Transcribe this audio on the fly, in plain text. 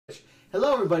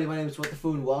Hello everybody, my name is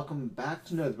Wtphu and welcome back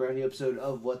to another brand new episode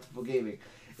of Wtphu Gaming.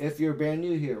 If you're brand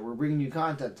new here, we're bringing you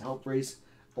content to help raise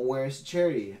awareness to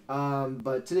charity.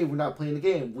 But today we're not playing the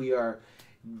game. We are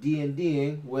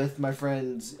D&Ding with my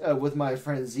friends,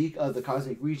 Zeke of the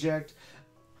Cosmic Reject,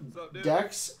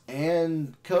 Dex,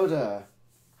 and Kota.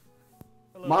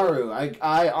 Hello. Maru,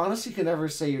 I honestly can never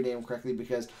say your name correctly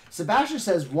because Sebastian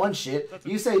says one shit,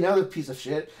 you say another piece of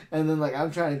shit, and then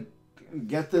I'm trying to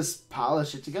get this pile of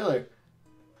shit together.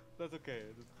 That's okay.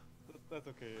 That's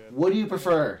okay. Yeah. What do you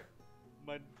prefer?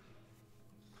 My.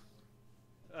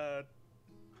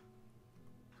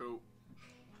 Cool.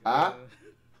 Ah?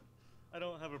 I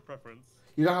don't have a preference.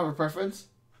 You don't have a preference?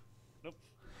 Nope.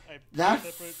 I That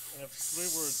separate. I have 3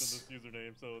 words in this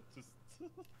username, so it's just.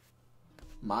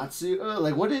 Matsu?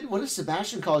 What did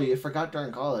Sebastian call you? I forgot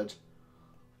during college.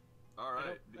 All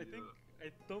right. I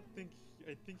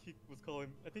think he was calling.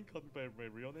 I think he called me by my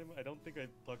real name. I don't think I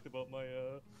talked about my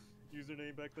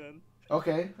username back then.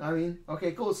 Okay,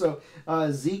 okay, cool. So,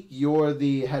 Zeke, you're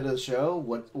the head of the show.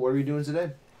 What are we doing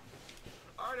today?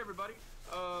 All right, everybody.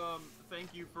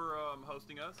 Thank you for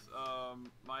hosting us.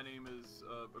 My name is,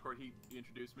 of course, he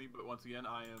introduced me, but once again,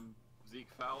 I am Zeke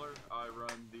Fowler. I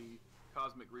run the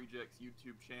Cosmic Rejects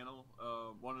YouTube channel.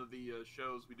 One of the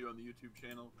shows we do on the YouTube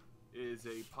channel is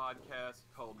a podcast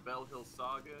called Bell Hill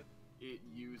Saga. It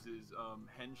uses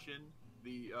Henshin,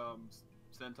 the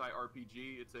Sentai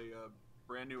RPG. It's a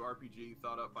brand new RPG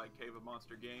thought up by Cave of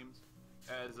Monster Games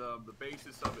as the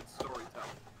basis of its storytelling.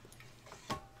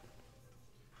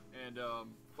 And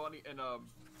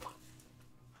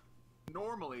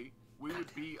normally we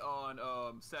would be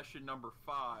on session number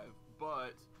 5,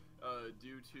 but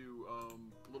due to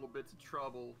little bits of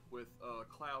trouble with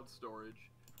cloud storage,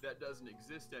 that doesn't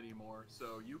exist anymore.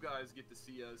 So you guys get to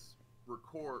see us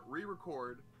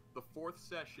re-record the 4th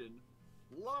session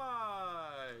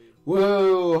live.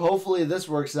 Whoa! Hopefully this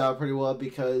works out pretty well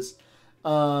because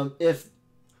if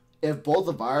both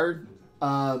of our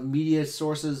media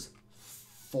sources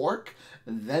fork,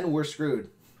 then we're screwed.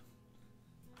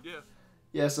 Yeah.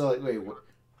 Yeah. So wait. What?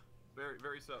 Very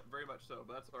much so.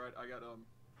 But that's all right. I got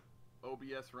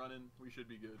OBS running. We should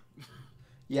be good.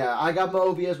 Yeah, I got my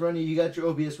OBS running. You got your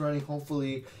OBS running.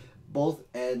 Hopefully, both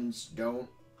ends don't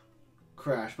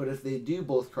crash. But if they do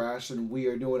both crash, then we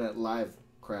are doing it live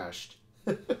crashed.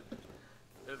 I think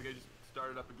I just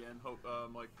started up again. Hope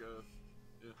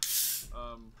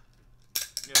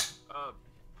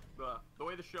the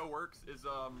way the show works is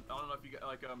I don't know if you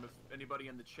got if anybody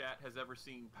in the chat has ever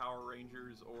seen Power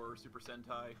Rangers or Super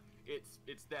Sentai.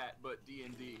 It's that, but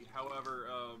D&D. However,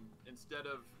 instead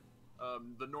of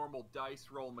the normal dice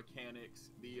roll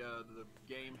mechanics, the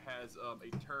game has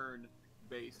a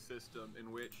turn-based system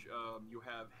in which you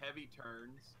have heavy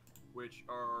turns, which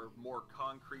are more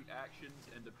concrete actions,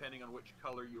 and depending on which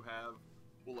color you have,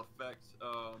 will affect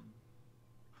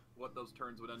what those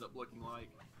turns would end up looking like.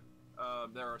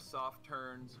 There are soft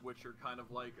turns, which are kind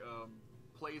of like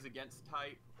plays against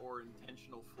type or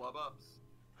intentional flub-ups,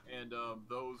 and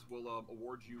those will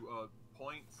award you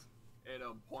points. And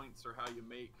points are how you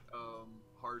make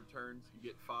hard turns. You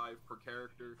get 5 per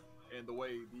character, and the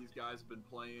way these guys have been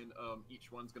playing,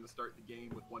 each one's going to start the game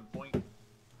with 1 point.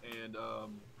 And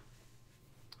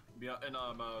beyond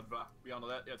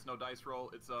that, yeah, it's no dice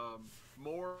roll. It's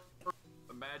more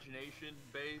imagination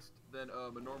based than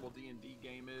a normal D&D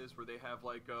game is, where they have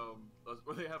like a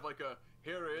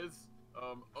here is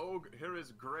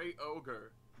Gray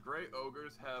Ogre. Gray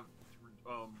Ogres have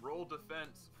roll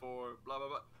defense for blah blah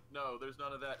blah. No, there's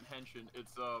none of that in Henshin.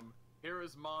 It's here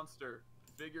is monster.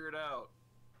 Figure it out.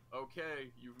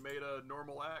 Okay, you've made a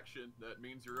normal action. That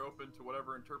means you're open to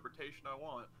whatever interpretation I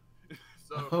want.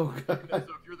 So, so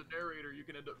if you're the narrator, you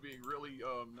can end up being really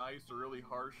nice or really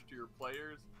harsh to your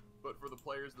players. But for the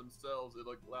players themselves, it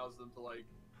allows them to I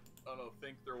don't know,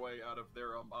 think their way out of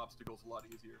their obstacles a lot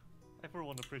easier. I for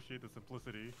one appreciate the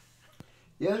simplicity.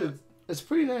 Yeah, it's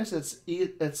pretty nice. It's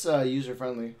user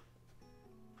friendly.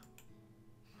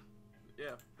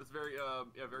 Yeah, it's very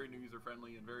very user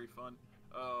friendly and very fun.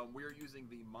 We are using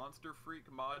the Monster Freak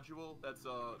module.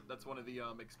 That's one of the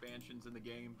expansions in the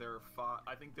game. There are 5.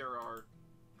 I think there are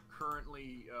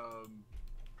currently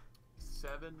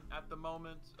 7 at the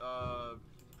moment.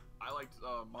 I liked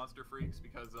Monster Freaks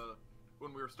because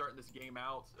when we were starting this game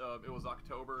out, it was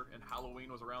October and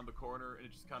Halloween was around the corner, and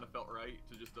it just kind of felt right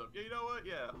to just yeah, you know what?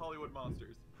 Yeah, Hollywood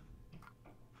monsters.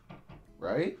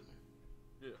 Right?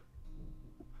 Yeah.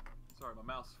 Sorry, my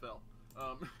mouse fell.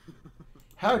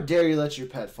 How dare you let your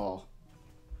pet fall?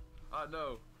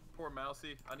 No. Poor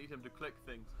Mousy. I need him to click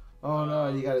things. Oh no,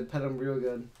 you gotta pet him real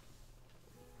good.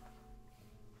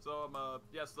 So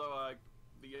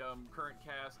the current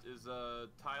cast is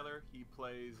Tyler. He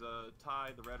plays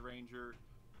Ty, the Red Ranger.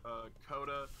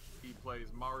 Koda, he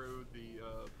plays Maru, the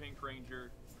Pink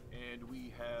Ranger, and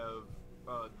we have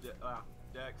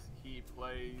Dex. He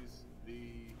plays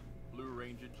the Blue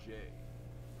Ranger J.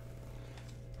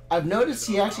 I've noticed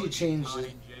And, he actually I changed Ty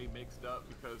it. and J mixed up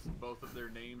because both of their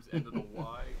names end with a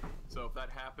Y. So if that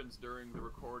happens during the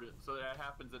recording, so that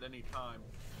happens at any time,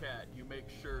 chat, you make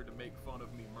sure to make fun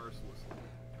of me mercilessly.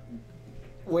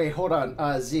 Wait, hold on.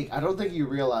 Zeke, I don't think you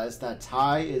realize that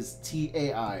Ty is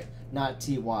T-A-I, not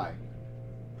T-Y.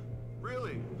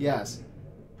 Really? Yes.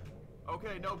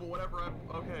 Okay, no, but whatever.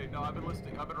 Okay, no, I've been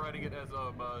listening. I've been writing it as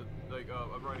I'm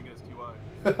writing it as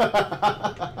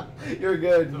TY. You're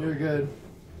good. You're good.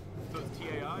 So it's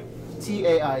TAI.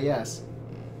 T-A-I, yes.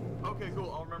 Okay, cool.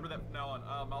 I'll remember that from now on.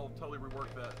 I'll totally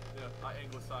rework that. Yeah, I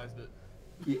anglicized it.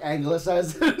 You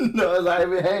anglicized it? No, I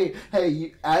mean, hey,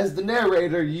 you, as the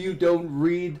narrator, you don't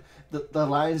read the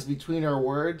lines between our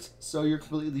words, so you're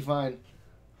completely fine.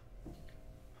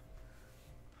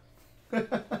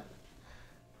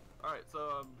 Alright,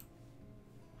 so,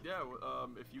 yeah,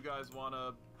 if you guys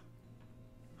wanna,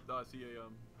 see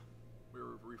we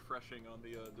were refreshing on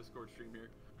the, Discord stream here.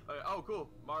 Oh, cool,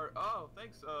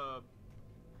 thanks,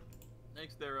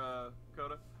 thanks there,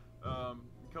 Coda.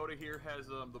 Coda here has,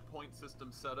 the point system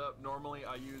set up. Normally,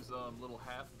 I use, little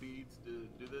half beads to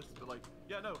do this, but, like,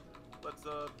 yeah, no, let's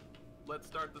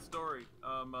start the story.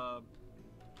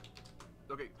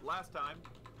 Okay, last time,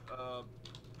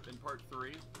 in part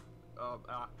 3,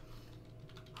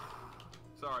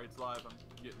 sorry, it's live. I'm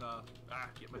getting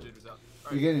get my jitters out.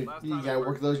 All right, You gotta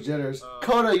work those jitters.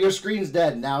 Coda, your screen's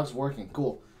dead. Now it's working.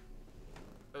 Cool.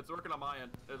 It's working on my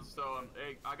end. So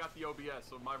hey, I got the OBS,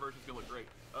 so my version's gonna look great.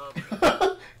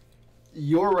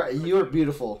 You're right. You're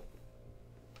beautiful.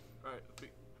 All right.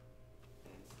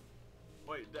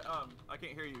 Wait, I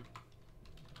can't hear you.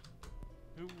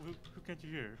 Who can't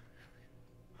you hear?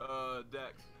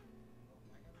 Dex.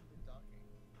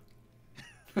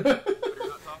 I You're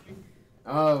not talking?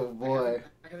 Oh boy.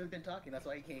 I haven't been talking, that's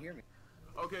why you can't hear me.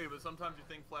 Okay, but sometimes your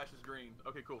thing flashes green.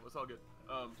 Okay, cool. It's all good.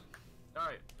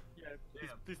 Alright. Yeah,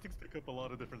 these things pick up a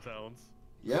lot of different sounds.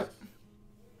 Yep.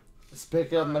 Let's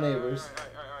pick up my neighbors.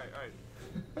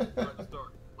 Alright. Start the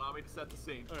story. Allow me to set the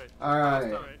scene.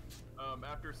 Alright.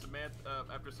 After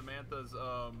Samantha's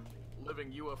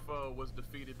living UFO was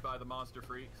defeated by the monster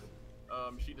freaks,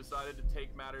 she decided to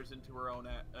take matters into her own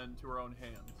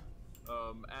hands.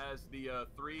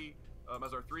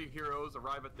 As our three heroes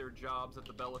arrive at their jobs at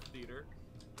the Bella Theater,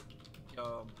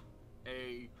 an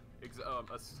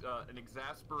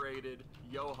exasperated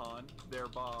Johan, their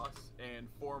boss, and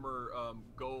former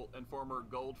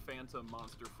Gold Phantom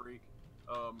monster freak,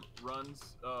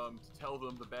 runs to tell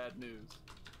them the bad news.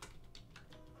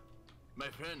 My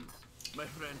friends,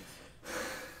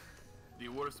 the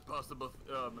worst possible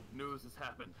news has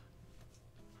happened.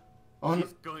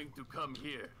 She's going to come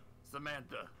here,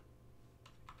 Samantha.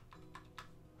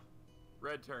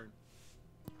 Red turn.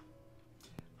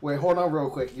 Wait, hold on real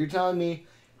quick. You're telling me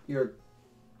your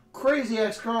crazy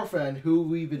ex-girlfriend, who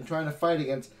we've been trying to fight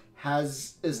against,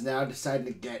 is now deciding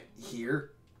to get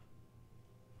here?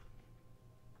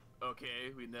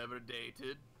 Okay, we never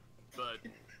dated, but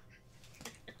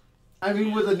I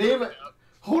mean, with a name.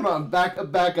 Hold on, back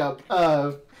up.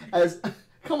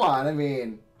 Come on. I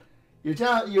mean, you're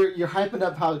hyping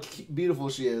up how beautiful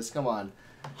she is. Come on.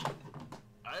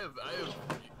 I have.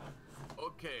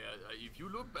 Okay, if you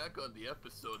look back on the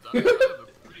episodes, I have a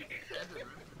pretty standard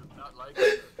version of not liking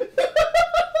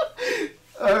it.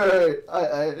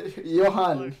 Alright,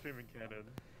 Johan. Live streaming canon.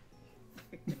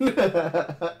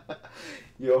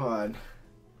 Johan.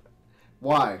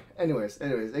 Why? Anyways,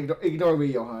 ignore me,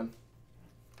 Johan.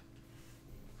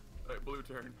 Alright, blue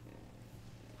turn.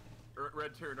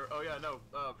 Red turn. Oh yeah, no.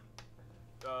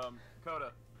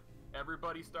 Coda.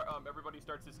 Everybody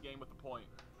starts this game with a point.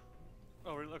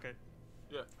 Oh, really? Okay.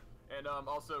 Yeah, and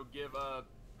also give Ty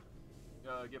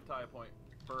a point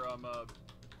for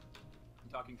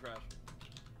talking trash.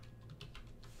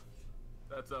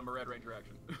 That's a Red Ranger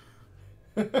action.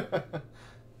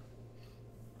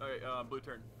 Alright, blue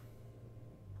turn.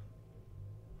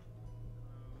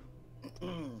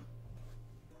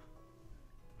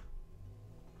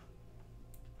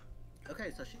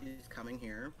 Okay, so she's coming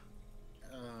here.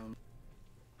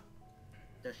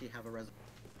 Does she have a reservation?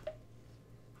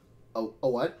 A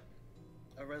what?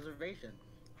 A reservation.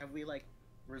 Have we, like,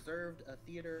 reserved a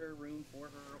theater room for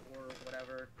her or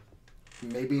whatever?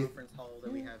 Maybe. Conference hall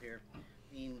that we have here. I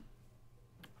mean,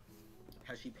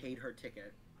 has she paid her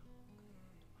ticket?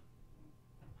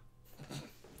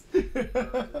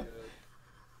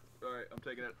 Alright, I'm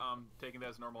taking that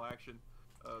as normal action.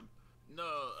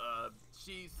 No,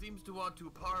 she seems to want to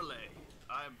parlay.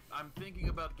 I'm thinking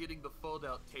about getting the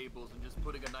fold-out tables and just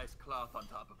putting a nice cloth on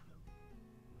top of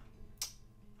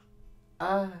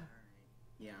them.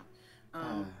 Yeah.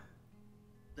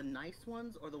 The nice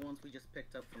ones or the ones we just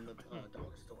picked up from the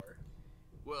dollar store?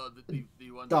 Well,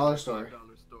 the ones Dollar at the store.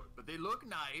 dollar store, but they look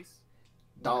nice.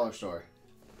 Dollar store.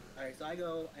 All right, so I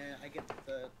go and I get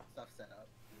the stuff set up.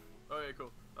 Okay,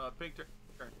 cool. Pink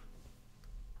turn.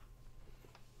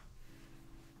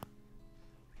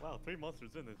 Wow, 3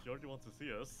 monsters in and she already wants to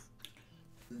see us.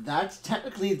 That's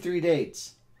technically 3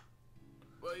 dates.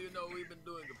 Well, you know, we've been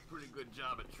doing a pretty good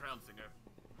job at trouncing her.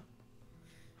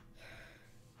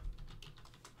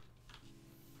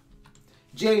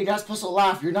 Jay, you're not supposed to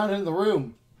laugh. You're not in the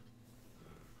room.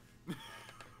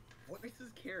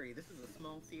 Voices carry. This is a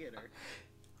small theater.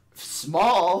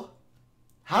 Small?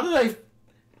 How did I...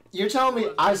 You're telling me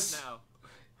Now.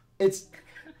 It's...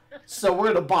 So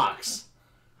we're in a box.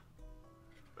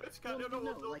 It's kind of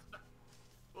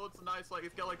well, it's nice. Like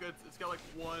it's got like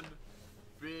one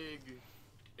big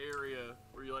area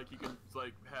where you can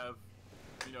have,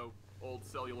 you know, old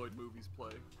celluloid movies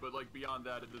play. But like beyond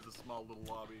that, it is a small little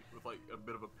lobby with like a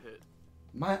bit of a pit.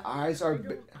 My eyes are...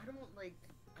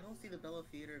 I don't see the Bella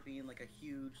Theater being like a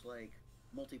huge like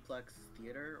multiplex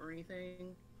theater or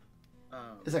anything.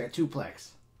 It's like a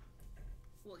twoplex.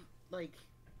 Well, like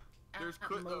There's at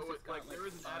could most though, it's got, like there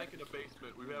is an attic and a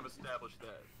basement. We have established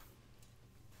that.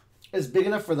 It's big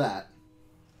enough for that.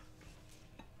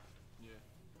 Yeah.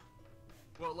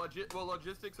 Well,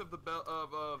 logistics of the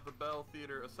Bell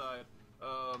Theater aside,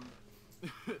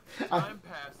 time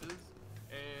passes,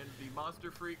 and the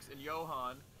Monster Freaks and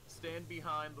Johan stand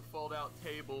behind the fold-out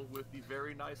table with the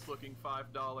very nice-looking $5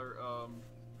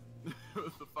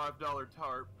 the $5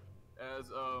 tarp as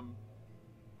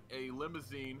a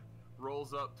limousine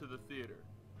rolls up to the theater.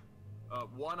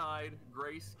 One-eyed,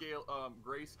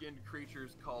 gray-skinned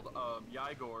creatures called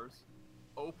Ygors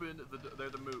open they're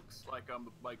the mooks, like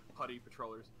putty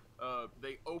patrollers.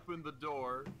 They open the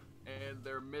door, and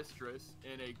their mistress,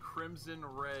 in a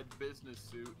crimson-red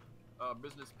business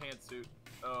pantsuit,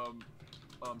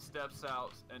 steps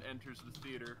out and enters the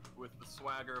theater with the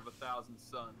swagger of 1,000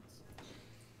 suns.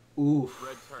 Oof.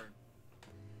 Red turn.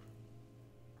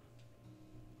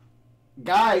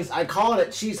 Guys, I called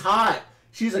it. She's hot.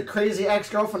 She's a crazy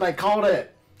ex-girlfriend. I called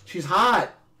it. She's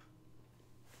hot.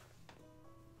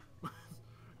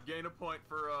 Gain a point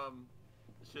for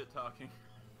shit talking.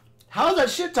 How's that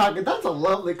shit talking? That's a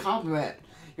lovely compliment.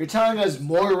 You're telling us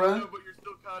Moira. No, but you're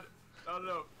still kind of. I don't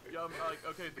know. Yeah,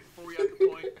 okay. Before we get to the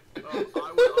point, I would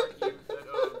argue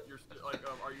that you're still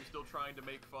are you still trying to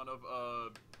make fun of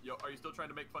are you still trying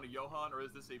to make fun of Johan, or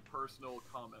is this a personal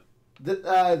comment?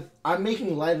 I'm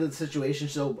making light of the situation,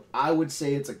 so I would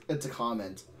say it's a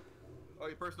comment.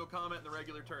 Okay, personal comment in the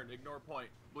regular turn. Ignore point.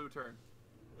 Blue turn.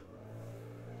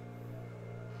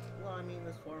 Well, I mean,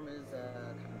 this form is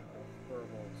kind of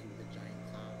horrible to the giant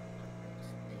cloud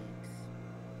snakes.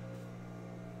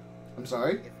 I'm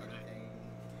sorry? If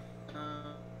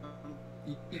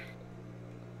anything.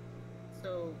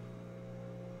 So,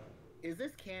 is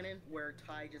this canon where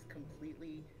Ty just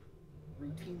completely,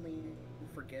 routinely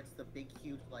forgets the big,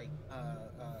 huge,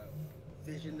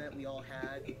 vision that we all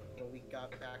had when we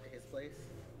got back to his place?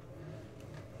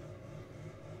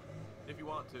 If you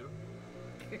want to.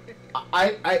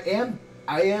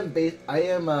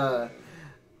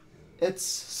 It's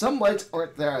some lights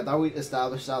aren't there. I thought we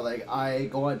established that I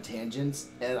go on tangents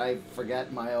and I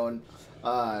forget my own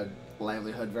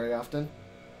livelihood very often.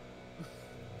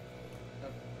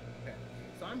 Okay,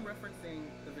 so I'm referencing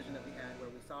the vision that we had where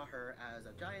we saw her as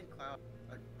a giant cloud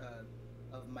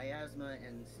of miasma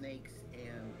and snakes,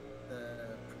 and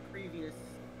the previous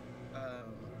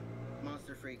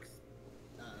monster freaks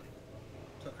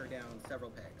took her down several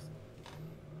pegs.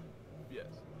 Yes.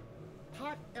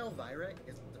 Hot Elvira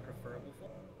is the preferable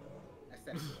form.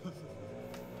 Aesthetically.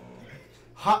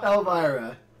 Hot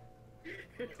Elvira.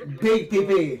 Big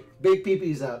PP. Big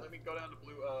PP's up. Let me go down to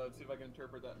blue, see if I can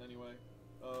interpret that in any way.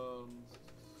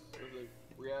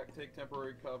 React, take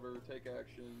temporary cover, take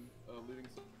action, leaving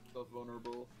self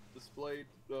vulnerable, display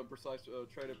precise,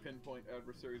 try to pinpoint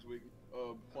adversaries' weak,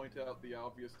 point out the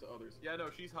obvious to others. Yeah, no,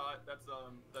 she's hot. That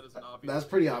is an obvious. That's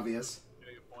pretty obvious.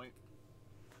 Getting a point.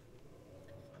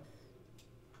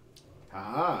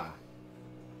 Ah.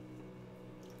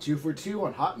 2 for 2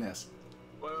 on hotness.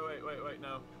 Wait,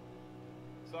 no.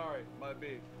 Sorry, my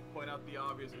B. Point out the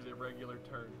obvious is a regular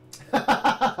turn.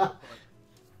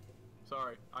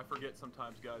 Sorry, I forget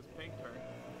sometimes, guys. Pink turn.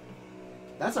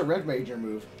 That's a Red Ranger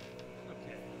move.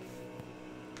 Okay.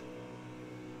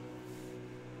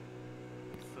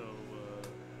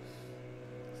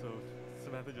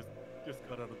 Samantha just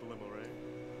got out of the limo, right?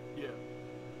 Yeah.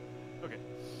 Okay.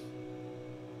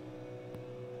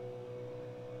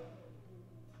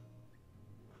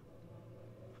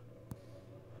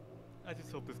 I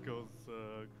just hope this goes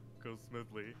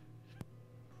smoothly.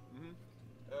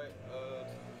 Alright,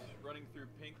 running through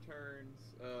pink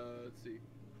turns, let's see.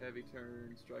 Heavy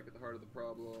turn, strike at the heart of the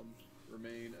problem,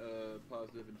 remain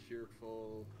positive and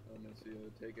cheerful, let's see,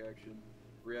 take action,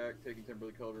 react, taking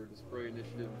temporary cover, display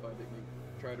initiative and find technique,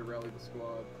 try to rally the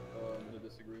squad in a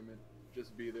disagreement,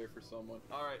 just be there for someone.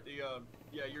 Alright, yeah,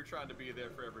 you're trying to be there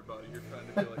for everybody. You're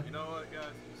trying to be like, you know what,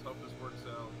 guys, just hope this works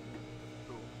out.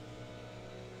 Cool.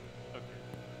 Okay.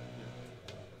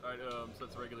 Yeah. Alright, so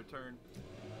that's a regular turn.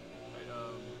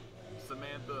 Alright,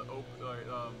 Samantha,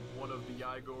 one of the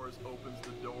Igors opens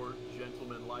the door,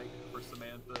 gentleman-like for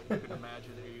Samantha. You can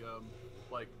imagine a,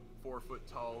 like,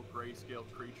 4-foot-tall,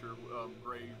 gray-scaled creature,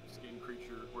 gray-skinned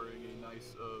creature wearing a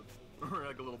nice, wearing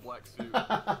like a little black suit,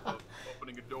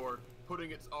 opening a door,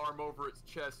 putting its arm over its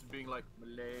chest and being like,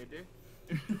 "Milady."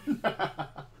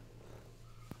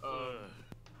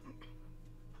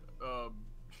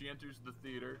 She enters the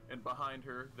theater, and behind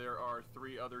her there are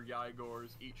 3 other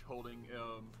Ygors, each holding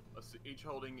a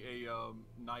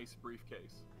nice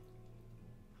briefcase.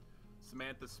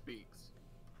 Samantha speaks.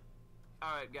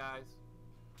 All right, guys.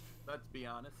 Let's be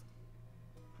honest.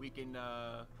 We can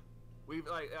we've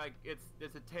like it's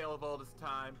a tale of all this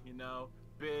time, you know.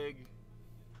 Big,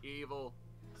 evil,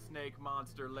 snake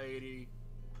monster lady,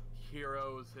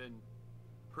 heroes, and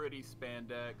pretty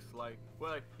spandex, like,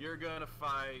 well, you're gonna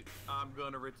fight, I'm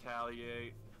gonna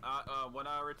retaliate. When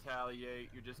I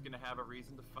retaliate, you're just gonna have a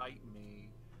reason to fight me.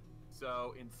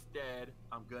 So instead,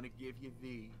 I'm gonna give you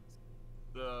these.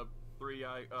 The three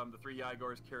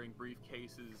Igors carrying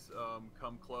briefcases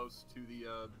come close to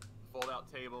the fold-out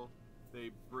table.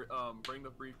 They bring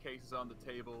the briefcases on the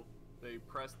table. They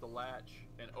press the latch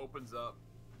and opens up.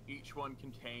 Each one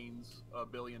contains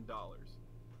 $1 billion.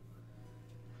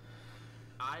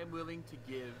 I am willing to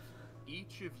give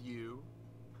each of you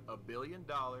 $1 billion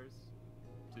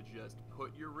to just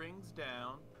put your rings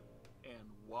down and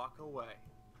walk away.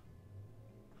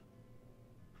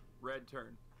 Red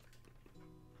turn.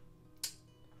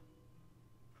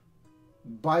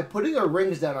 By putting our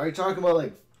rings down, are you talking about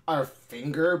like our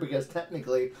finger? Because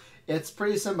technically, it's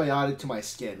pretty symbiotic to my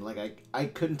skin. Like I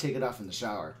couldn't take it off in the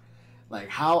shower. Like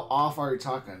how off are you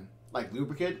talking? Like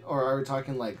lubricant, or are we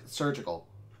talking like surgical?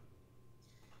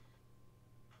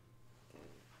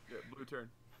 Yeah, blue turn.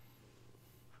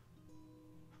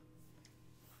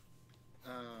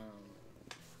 I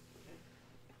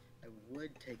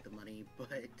would take the money,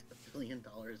 but $1 billion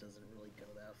doesn't really go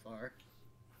that far.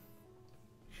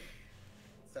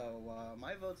 So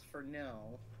my vote's for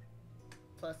no.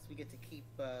 Plus, we get to keep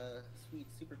sweet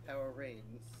superpower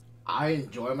rings. I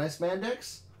enjoy my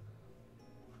spandex.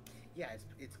 Yeah,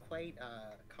 it's quite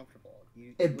comfortable.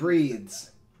 It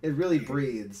breathes. It really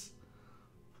breathes.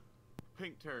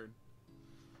 Pink turn.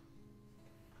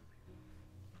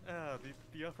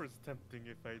 The offer is tempting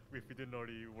if we didn't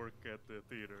already work at the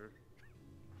theater.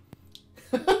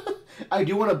 I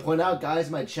do want to point out, guys,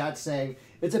 in my chat saying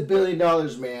it's $1 billion,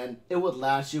 man. It would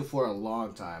last you for a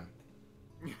long time.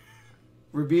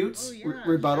 Rebutes, oh, yeah,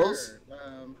 rebuttals. Sure.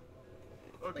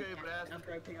 Okay, like, but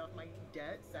after I pay off my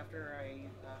debts, after I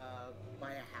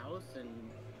buy a house and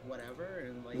whatever,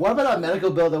 and like. What about a medical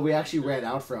bill that we actually ran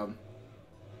out from?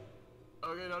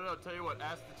 Okay, no. Tell you what.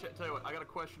 Tell you what. I got a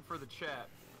question for the chat.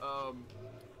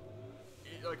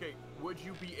 Okay, would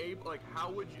you be able? Like,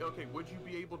 how would you? Okay, would you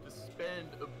be able to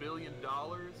spend $1 billion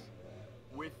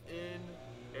within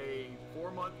a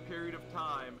 4-month period of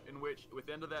time in which,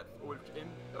 within the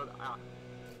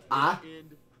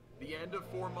end of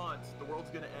 4 months, the world's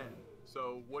gonna end.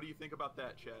 So, what do you think about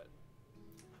that, chat?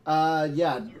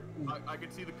 Yeah. I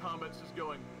could see the comments just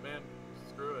going, man,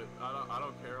 screw it. I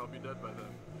don't care. I'll be dead by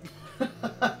then.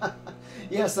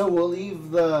 Yeah, so we'll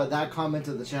leave that comment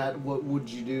in the chat. What would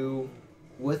you do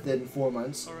within 4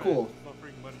 months? All right, cool.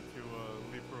 offering money to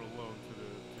leave her alone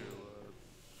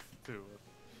to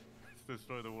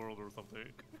destroy the world or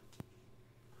something.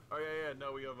 Oh yeah,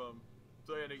 no, we have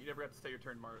So yeah, no, you never got to say your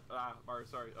turn, Mar.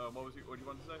 Sorry. What do you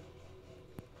want to say?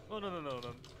 Oh no,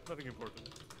 nothing important.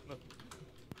 Nothing.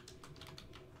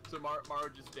 So Mara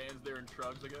just stands there and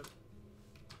shrugs, I guess.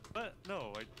 But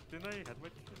no, didn't I have my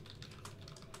turn?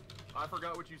 I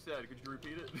forgot what you said. Could you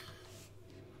repeat it?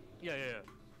 Yeah.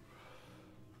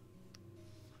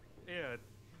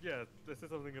 This is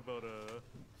something about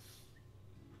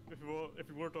if we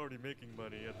weren't already making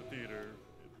money at the theater,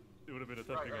 it would have been a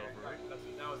tempting offer. Right.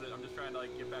 That was it. I'm just trying to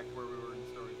like get back to where we were in the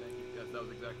story. Thank you. Yes, that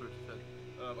was exactly what you said.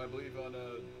 I believe on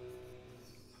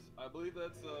I believe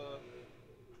that's I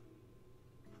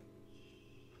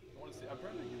want to see. I'm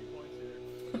trying to give you points here.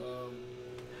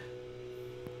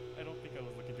 I don't think I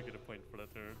was looking to get a point for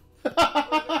that turn.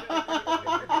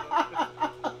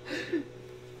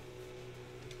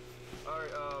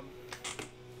 Alright,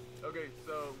 okay,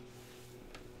 so,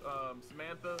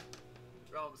 Samantha,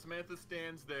 Samantha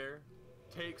stands there,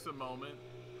 takes a moment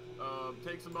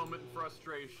in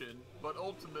frustration, but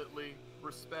ultimately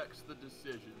respects the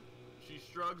decision. She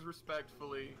shrugs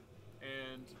respectfully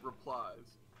and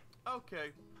replies,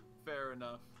 "Okay, fair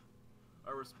enough.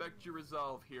 I respect your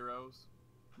resolve, heroes.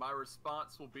 My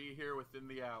response will be here within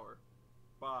the hour.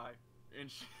 Bye."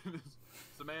 And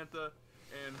Samantha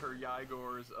and her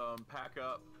Yigors pack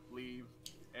up, leave.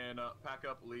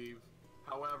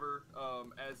 However,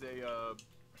 as a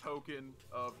token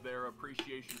of their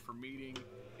appreciation for meeting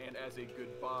and as a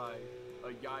goodbye,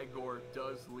 a Yigor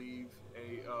does leave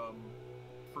a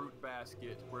fruit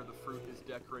basket where the fruit is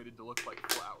decorated to look like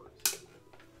flowers.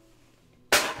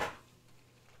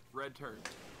 Red turn.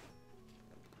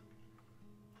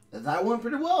 That went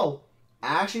pretty well.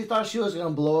 I actually thought she was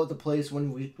gonna blow up the place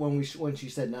when she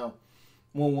said no.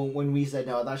 When we said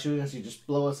no, I thought she was gonna just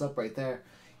blow us up right there.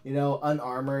 You know,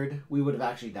 unarmored, we would have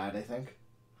actually died, I think.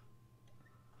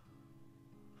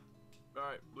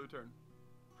 Alright, blue turn.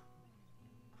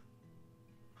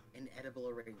 An edible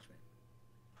arrangement.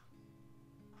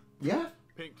 Yeah.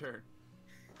 Pink turn.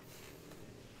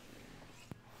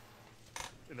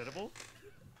 Inedible?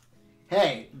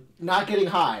 Hey, not getting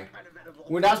high. Kind of edible.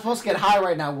 We're not supposed to get high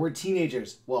right now. We're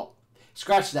teenagers. Well,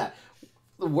 scratch that.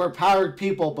 We're powered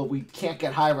people, but we can't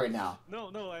get high right now. No,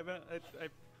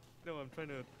 I'm trying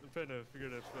to figure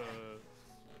out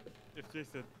if Jay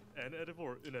said an edible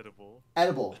or inedible.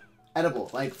 Edible,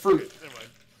 like fruit. Okay, never mind.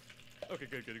 Okay,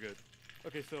 good.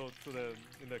 Okay, so then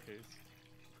in that case,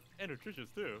 and nutritious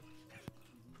too.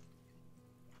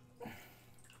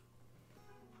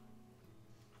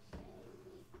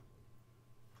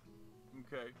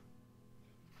 Okay.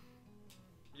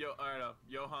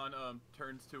 Johan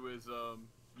turns to his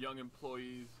young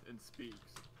employees and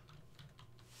speaks.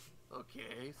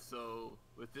 Okay, so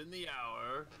within the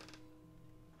hour,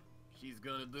 she's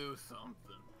gonna do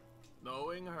something.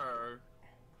 Knowing her,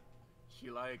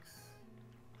 she likes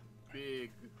to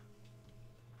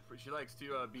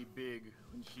be big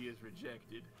when she is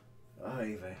rejected. Oh,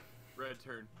 Eva. Red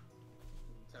turn.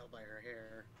 Tell by her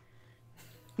hair.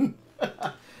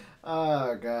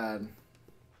 Oh, God.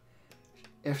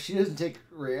 If she doesn't take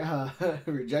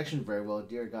rejection very well,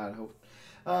 dear God, hope.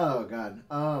 Oh, God.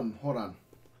 Hold on.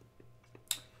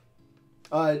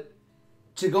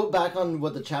 To go back on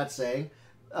what the chat's saying,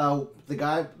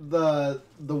 the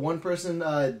one person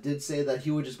did say that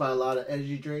he would just buy a lot of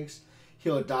energy drinks.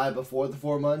 He'll die before the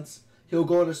 4 months. He'll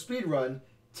go on a speed run,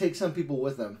 take some people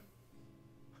with him.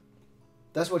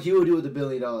 That's what he would do with $1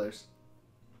 billion.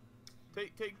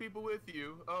 Take people with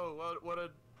you. Oh, what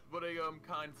a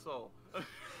kind soul.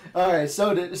 All right,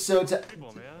 so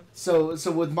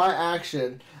with my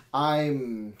action,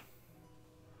 I'm.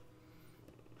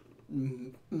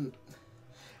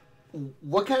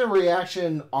 What kind of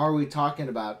reaction are we talking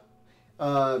about,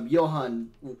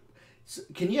 Johan?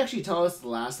 Can you actually tell us the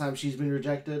last time she's been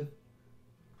rejected?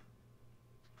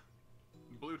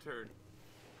 Blue turn.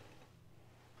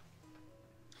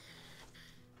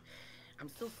 I'm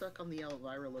still stuck on the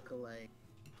Elvira lookalike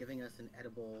giving us an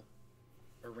edible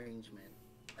arrangement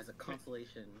as a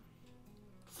consolation.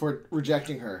 For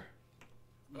rejecting her.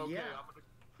 Okay, Yeah.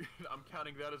 I'm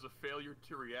counting that as a failure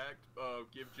to react.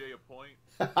 Give Jay a point.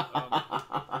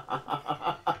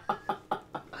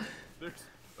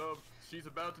 She's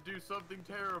about to do something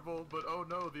terrible, but oh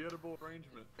no, the edible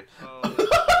arrangement.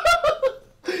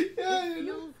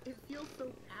 It feels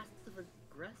so passive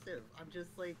aggressive. I'm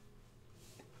just like,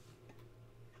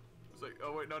 It's like,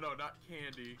 oh wait, no, not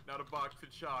candy, not a box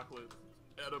of chocolates.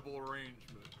 Edible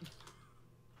arrangement.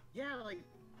 yeah, like,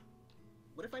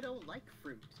 what if I don't like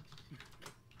fruit?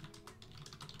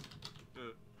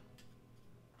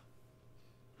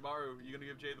 Maru, you gonna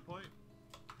give Jay the point?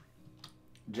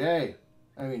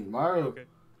 Maru. Okay.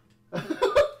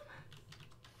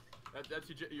 That's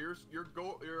your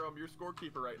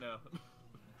scorekeeper right now.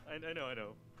 I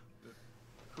know.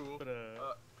 Cool. But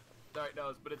alright,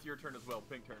 no, but it's your turn as well.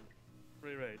 Pink turn.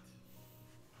 right.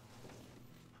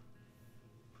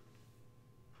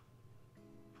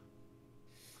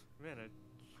 Man,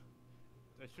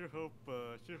 I sure hope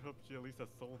she at least has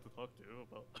someone to talk to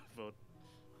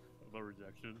about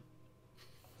rejection.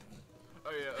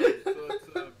 Oh yeah, so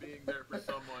it's being there for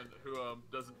someone who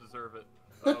doesn't deserve it.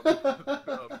 Give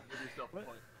yourself a point.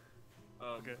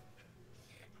 Okay.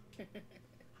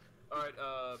 All right.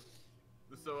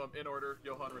 So in order,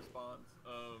 Johan responds.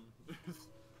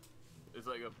 It's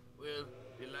like well,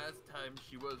 the last time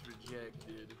she was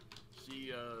rejected,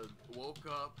 she woke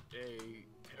up a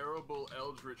terrible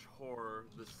eldritch horror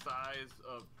the size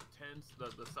of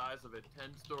the size of a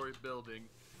 10-story building,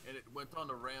 and it went on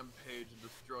a rampage and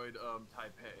destroyed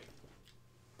Taipei.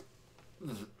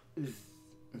 And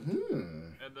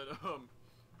then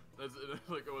that's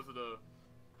like was it a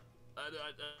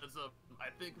I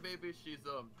think maybe she's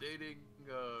dating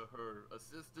her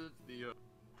assistant, the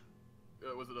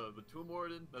was it the Tomb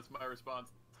Warden? That's my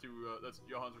response to that's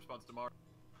Johan's response to Mark.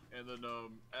 And then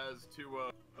as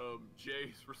to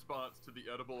Jay's response to the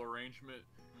edible arrangement,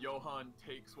 Johan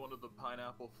takes one of the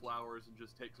pineapple flowers and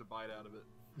just takes a bite out of it.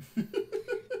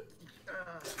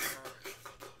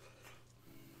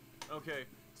 Okay,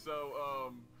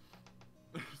 so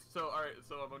so all right,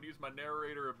 so I'm gonna use my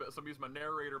narrator. So I'm gonna use my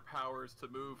narrator powers to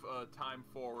move time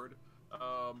forward.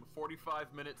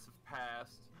 45 minutes have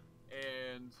passed,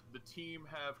 and the team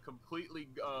have completely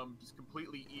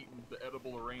eaten the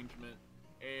edible arrangement.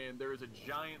 And there is a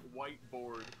giant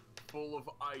whiteboard full of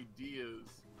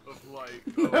ideas of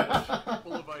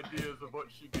full of ideas of what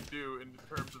she could do in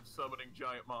terms of summoning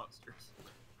giant monsters.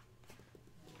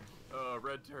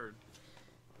 Red turn.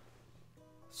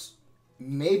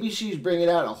 Maybe she's bringing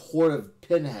out a horde of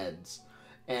pinheads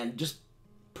and just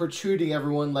protruding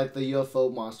everyone like the UFO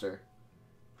monster.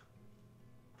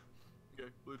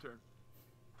 Okay, blue turn.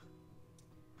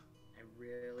 I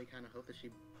really kind of hope that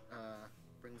she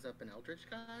brings up an Eldritch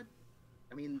God.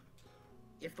 I mean,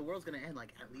 if the world's gonna end,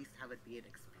 like, at least have it be an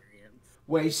experience.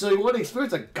 Wait, so you want to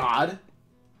experience a god?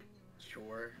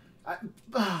 Sure.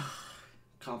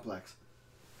 Complex.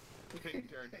 Pink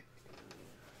turn.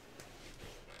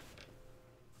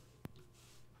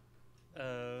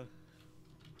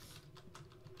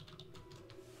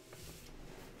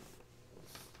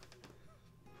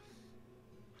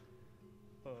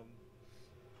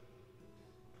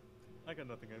 I got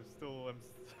nothing.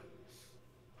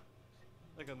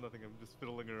 I got nothing. I'm just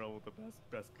fiddling around with the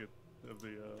basket of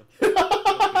the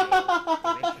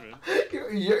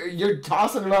arrangement. You're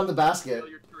tossing around the basket.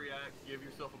 Failure to react. Give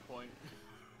yourself a point.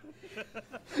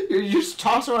 You're just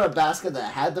tossing around a basket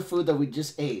that had the food that we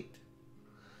just ate.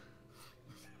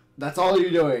 That's all you're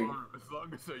doing. As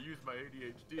long as I use my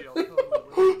ADHD, I'll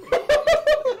totally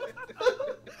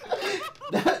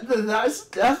That's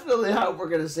definitely how we're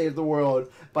gonna save the world,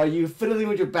 by you fiddling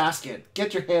with your basket.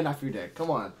 Get your hand off your dick.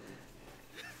 Come on.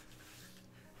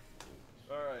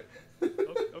 Alright.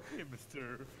 Okay,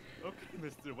 Mr. Okay,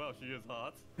 Mr. Wow, she is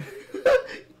hot.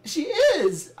 She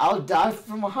is. I'll die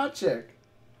from a hot chick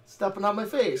stepping on my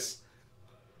face.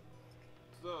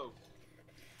 So,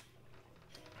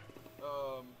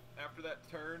 after that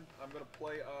turn, I'm gonna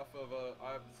play off of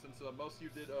since most of you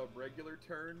did regular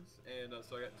turns, and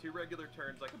so I got 2 regular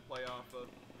turns I can play off of,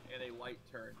 and a light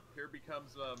turn. Here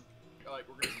becomes like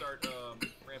we're gonna start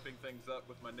ramping things up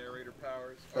with my narrator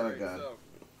powers. Oh, Alright, God. so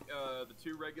the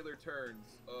 2 regular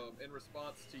turns. In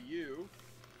response to you,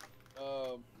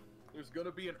 there's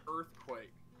gonna be an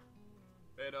earthquake,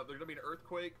 and there's gonna be an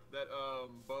earthquake that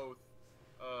both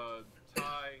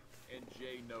Ty and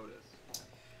Jay notice.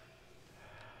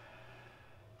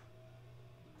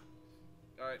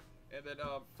 Alright, and then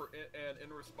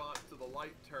in response to the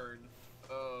light turn,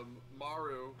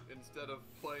 Maru, instead of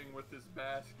playing with his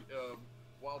basket,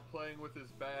 while playing with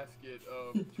his basket,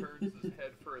 turns his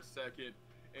head for a second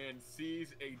and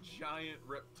sees a giant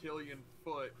reptilian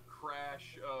foot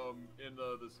crash in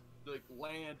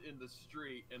land in the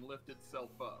street and lift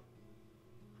itself up.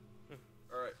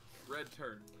 Alright, red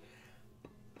turn.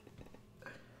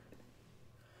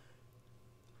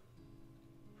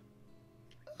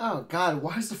 Oh God,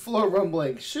 why is the floor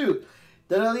rumbling? Shoot,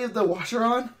 did I leave the washer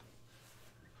on?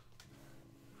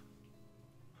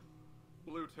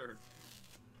 Blue turn.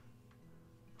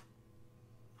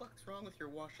 What's wrong with your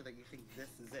washer that you think this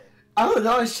is it? I don't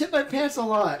know, I shit my pants a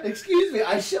lot. Excuse me,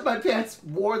 I shit my pants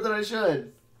more than I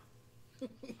should.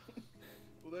 Well,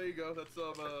 there you go. That's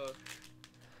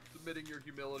submitting your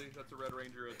humility. That's a Red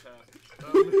Ranger attack.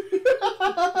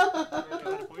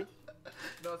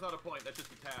 No, it's not a point. That's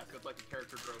just a task. It's like a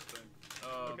character growth thing.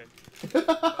 Okay.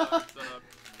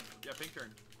 Yeah, pink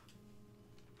turn.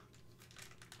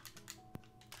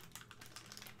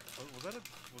 Oh, was that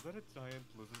a giant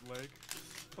lizard leg?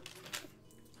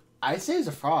 I'd say it's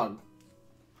a frog,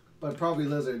 but probably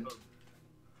lizard.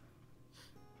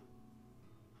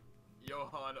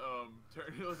 Johan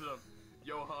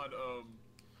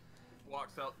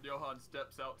walks out. Johan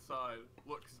steps outside,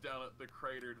 looks down at the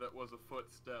crater that was a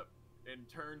footstep, and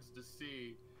turns to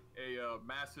see a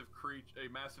massive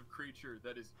creature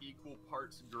that is equal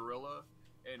parts gorilla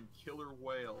and killer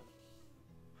whale.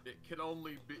 It can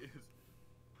only be.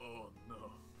 Oh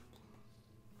no!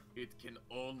 It can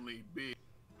only be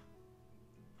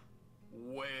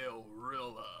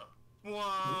Whale-rilla.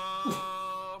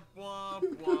 Wah, wah, wah,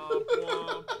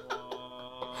 wah,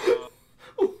 wah.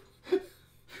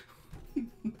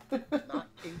 Not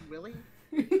King Willie?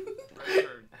 Right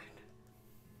turn.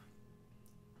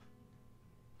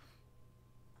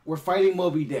 We're fighting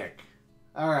Moby Dick.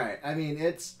 Alright, I mean,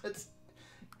 it's...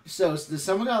 So, does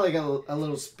someone got, like, a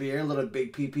little spear, a little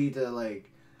big PP to, like,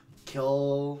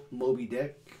 kill Moby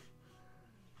Dick?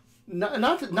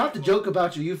 Not to joke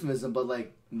about your euphemism, but,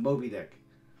 like, Moby Dick.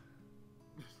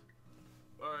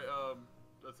 Alright, I'm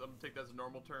gonna take that as a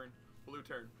normal turn. Blue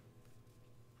turn.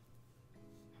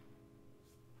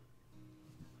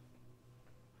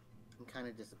 I'm kind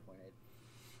of disappointed.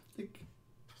 Wait,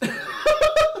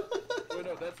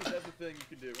 no, that's the thing you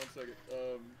can do. 1 second.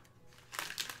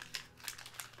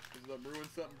 Ruin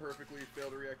something perfectly, fail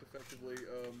to react effectively.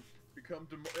 Become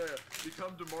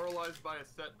demoralized by a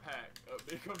setback.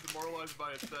 Become demoralized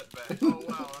by a setback. Oh wow,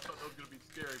 I thought that was gonna be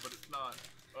scary, but it's not.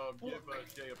 Give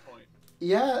Jay a point.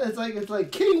 Yeah, it's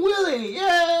like King Willie,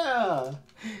 yeah.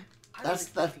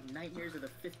 That's Nightmares of the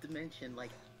Fifth Dimension,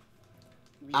 like.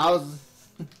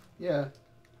 Yeah.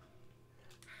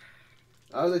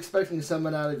 I was expecting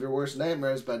someone out of your worst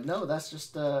nightmares, but no, that's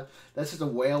just a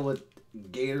whale with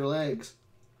gator legs.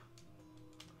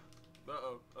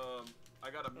 I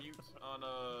got a mute on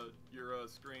your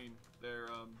screen there.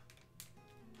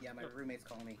 Yeah, my roommate's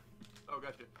calling me. Oh,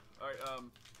 gotcha. All right.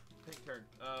 Pink turn.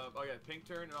 Oh yeah, pink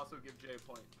turn, and also give Jay a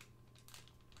point.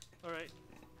 All right.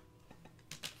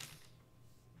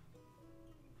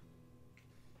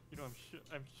 You know,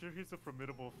 I'm sure he's a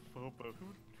formidable foe, but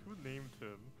who named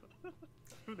him?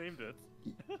 Who named it?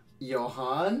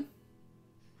 Johan?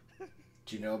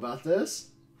 Do you know about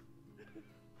this?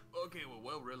 Okay, well,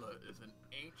 Whale-rilla is an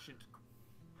ancient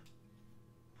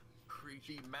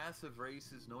creature. Massive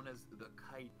races known as the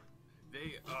kite.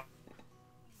 They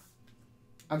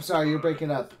I'm sorry, you're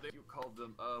breaking up. You called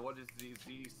them. What is the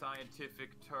scientific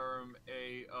term?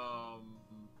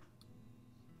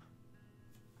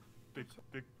 Big.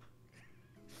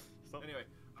 Anyway,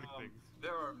 big things.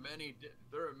 there are many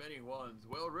ones.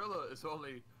 Whale-rilla is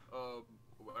only. In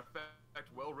fact,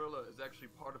 Whale-rilla is actually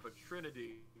part of a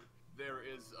trinity. There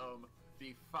is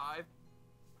the five-head.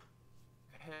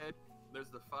 There's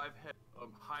the five-head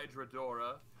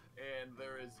Hydrodora, and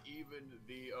there is even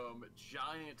the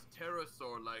giant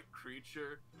pterosaur-like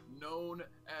creature known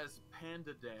as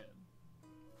Pandadan,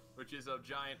 which is a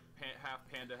giant half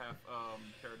panda, half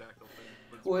pterodactyl thing.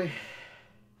 Wait.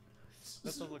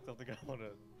 That sounds like something I wanna.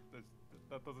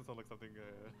 That doesn't sound like something.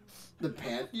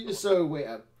 The So wait,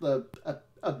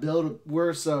 a build.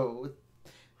 So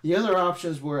the other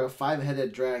options were a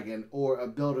 5-headed dragon or a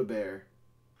Build-A-Bear.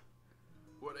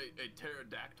 What a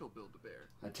pterodactyl Build-A-Bear.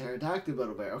 A pterodactyl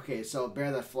Build-A-Bear. Okay, so a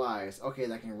bear that flies. Okay,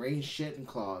 that can rain shit and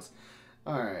claws.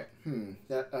 All right.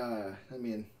 That I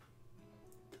mean,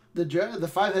 the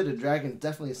 5-headed dragon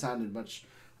definitely sounded much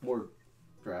more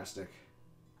drastic.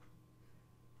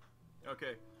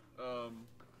 Okay.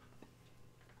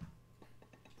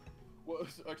 Well,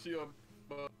 actually,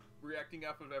 reacting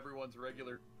off of everyone's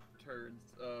regular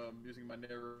turns, using my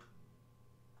narrator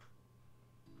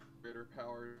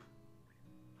power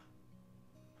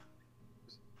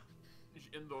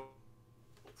in the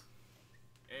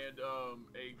and a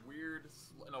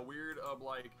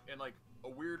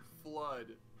weird flood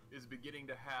is beginning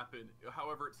to happen.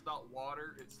 However, it's not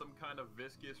water; it's some kind of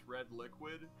viscous red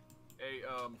liquid. A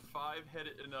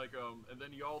 5-headed and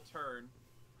then y'all turn,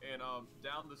 and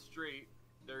down the street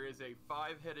there is a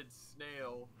 5-headed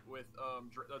snail with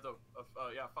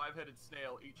 5-headed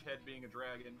snail, each head being a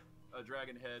dragon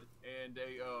head, and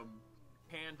a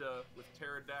panda with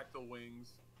pterodactyl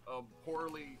wings,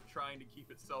 poorly trying to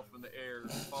keep itself in the air,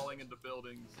 falling into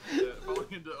buildings, and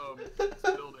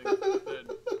then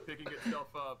picking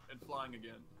itself up and flying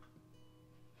again.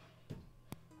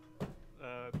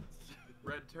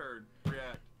 Red turn,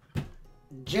 react.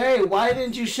 Jay, why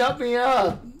didn't you shut me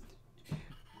up?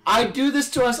 I do this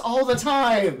to us all the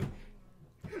time.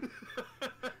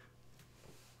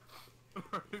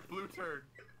 Alright, blue turn.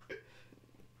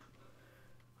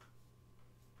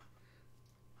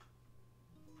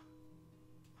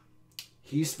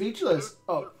 He's speechless.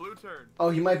 Blue turn.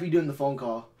 Oh, he might be doing the phone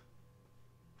call.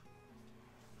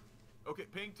 Okay,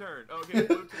 pink turn. Okay,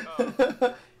 blue turn.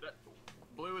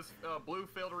 Blue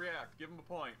failed to react. Give him a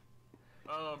point.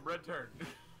 Red turn.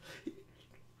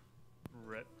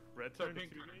 Red turn.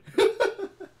 Pink Excuse turn.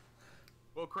 me?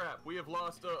 Well, crap. We have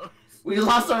lost. We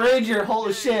lost our ranger.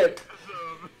 Holy shit!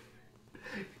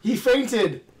 He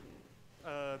fainted.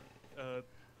 Well,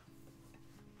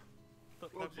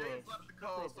 Jay's left the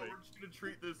call, so we're just gonna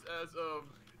treat this as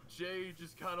Jay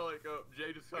just kind of like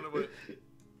Jay just kind of went,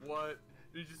 what?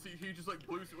 He just like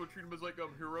we'll treat him as like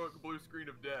heroic blue screen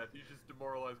of death. He's just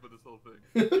demoralized by this whole thing.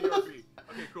 BRB.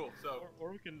 Okay, cool. So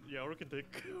or we can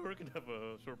have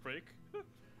a short break.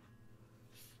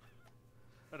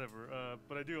 Whatever.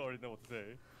 But I do already know what to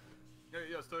say.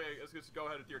 yeah. So yeah, let's just go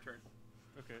ahead. It's your turn.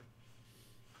 Okay.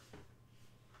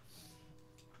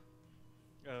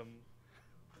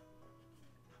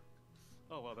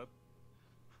 Oh wow,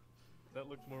 that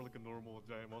looked more like a normal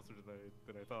giant monster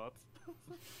than I thought.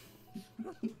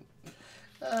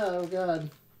 Oh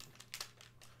god.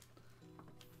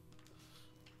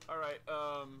 All right.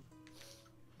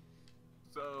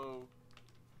 So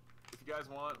if you guys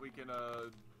want, we can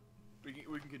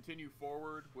continue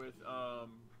forward with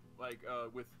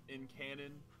with in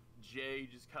canon, Jay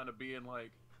just kind of being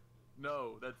like,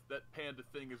 no, that panda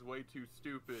thing is way too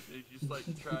stupid. And he's just like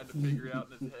trying to figure it out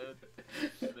in his head,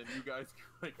 and then you guys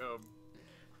and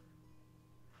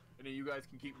then you guys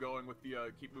can keep going with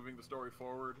the keep moving the story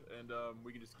forward, and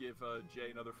we can just give Jay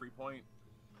another free point,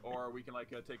 or we can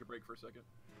take a break for a second.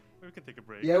 We can take a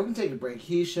break. Yeah, we can take a break.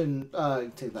 He shouldn't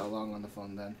take that long on the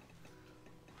phone then.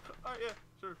 Alright, yeah,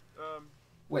 sure.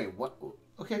 Wait, what?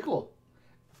 Okay, cool.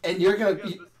 And you're gonna.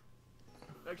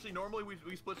 Actually, normally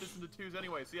we split this into twos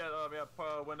anyway. So yeah,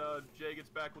 when Jay gets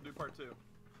back, we'll do part 2.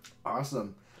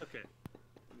 Awesome. Okay.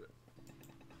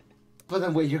 But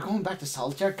then wait, you're going back to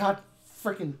solitaire? God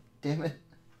freaking damn it.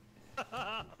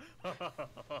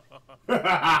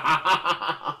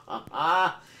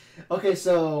 Okay,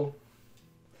 so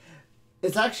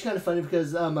it's actually kind of funny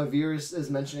because my viewers is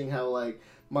mentioning how like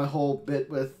my whole bit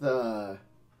with the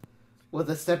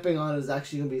stepping on is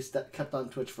actually gonna be kept on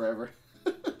Twitch forever.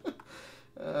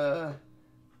 I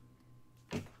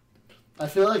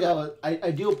feel like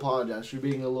I do apologize for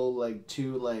being a little like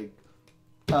too like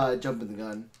jumping the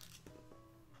gun.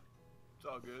 It's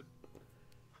all good.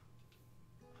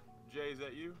 Jay, is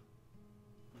that you?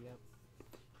 Yep.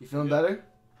 You feeling better?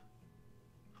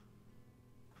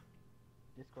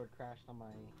 Discord crashed on my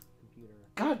computer.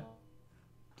 God.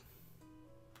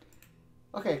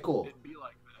 Okay, cool. It'd be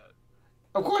like that.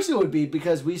 Of course it would be,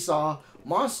 because we saw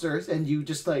monsters and you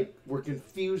just like were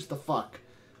confused the fuck.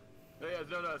 No.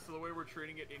 So the way we're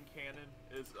treating it in canon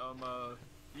is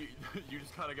you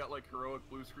just kind of got like heroic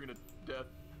blue screen of death.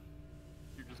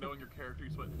 You're just knowing your character. You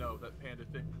just went, no, that panda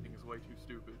thing is way too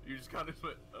stupid. You just kind of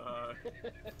went,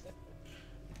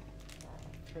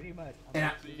 Pretty much.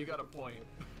 So you got a point.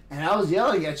 And I was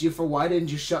yelling at you for why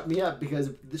didn't you shut me up,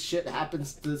 because this shit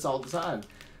happens to this all the time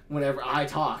whenever I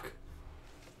talk.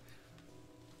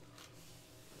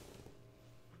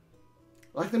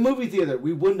 Like the movie theater,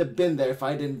 we wouldn't have been there if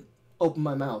I didn't open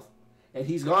my mouth. And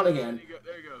he's gone again.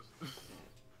 There he goes.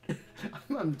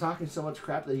 I'm talking so much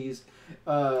crap that he's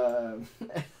AFKing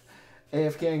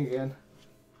again.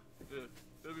 Yeah,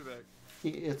 he'll be back.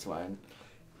 It's fine.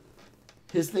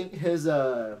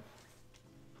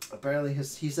 Apparently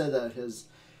he said that his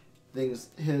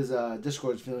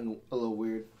Discord's feeling a little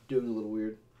weird, doing a little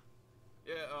weird.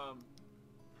 Yeah,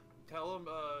 tell him,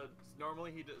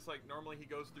 normally he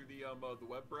goes through the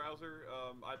web browser.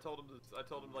 I told him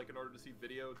like in order to see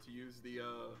video to use the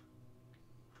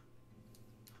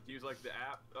like the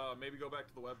app, maybe go back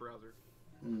to the web browser.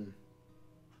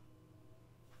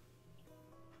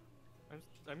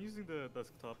 I'm using the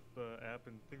desktop app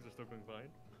and things are still going fine.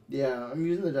 Yeah, I'm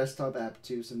using the desktop app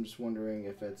too, so I'm just wondering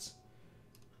if it's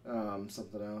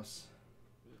something else.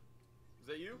 Is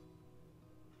that you?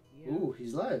 Yeah. Ooh,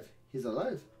 he's live. He's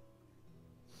alive.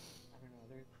 I don't know.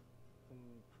 There's some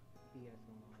BS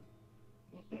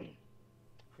going on.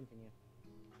 Continue.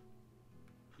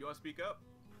 You want to speak up?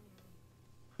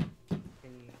 Can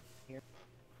you hear?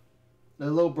 They're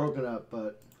a little broken up,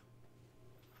 but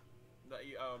No,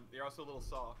 you're also a little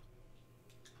soft.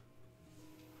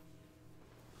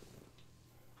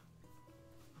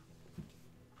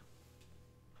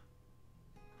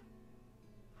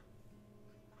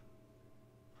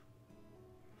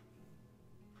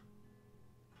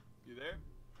 You there?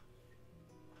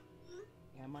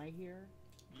 Am I here?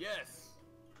 Yes.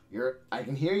 I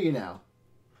can hear you now.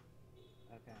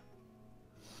 Okay.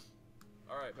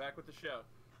 All right, back with the show.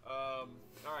 All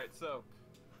right, so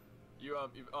you all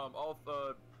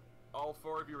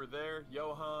four of you were there.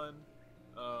 Johan,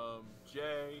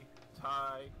 Jay,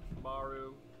 Ty,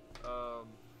 Maru.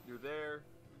 You're there.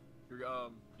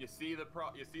 You see the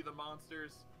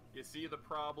monsters. You see the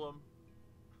problem.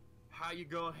 How you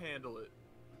gonna handle it?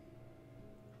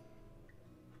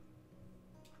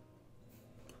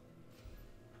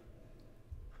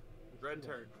 Red do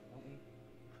turn. that, don't we?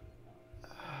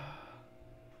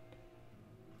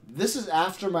 This is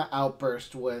after my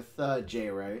outburst with Jay,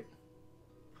 right?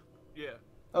 Yeah.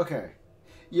 Okay.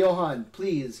 Johan,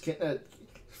 please,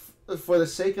 for the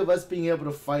sake of us being able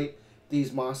to fight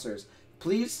these monsters,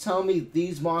 please tell me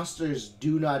these monsters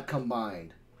do not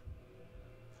combine.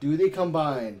 Do they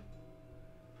combine?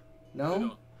 They No?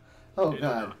 don't- Oh they do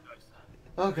god. not.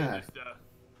 Oh They god.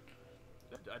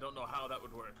 just, I don't know how that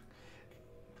would work.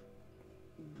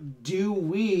 Do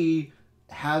we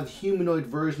have humanoid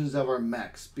versions of our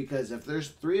mechs? Because if there's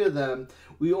 3 of them,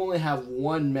 we only have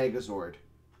 1 Megazord.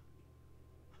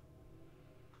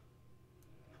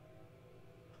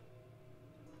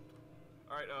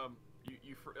 All right.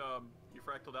 You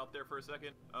fractaled out there for a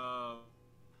second.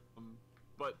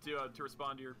 But to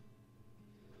respond to your.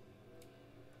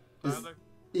 Is- Tyler?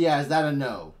 Yeah, is that a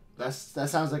no? That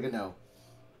sounds like a no.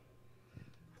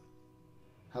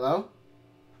 Hello?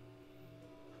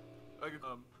 Okay,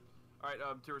 all right.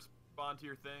 To respond to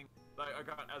your thing, I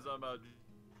got as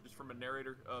just from a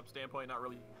narrator standpoint, not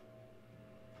really.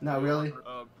 Not really?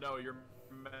 No, your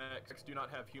mechs do not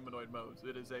have humanoid modes.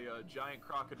 It is a giant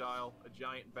crocodile, a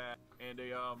giant bat, and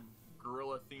a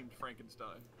gorilla-themed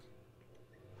Frankenstein.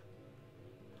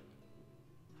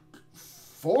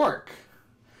 Fork.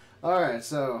 All right,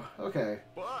 so okay.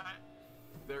 But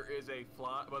there is a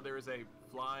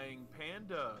flying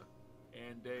panda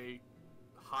and a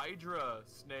hydra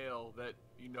snail that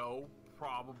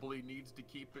probably needs to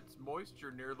keep its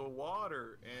moisture near the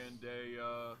water, and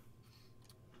a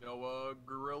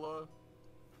gorilla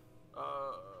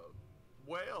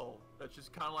whale that's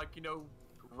just kind of like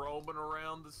roaming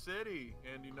around the city,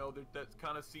 and that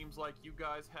kind of seems like you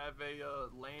guys have a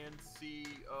land, sea,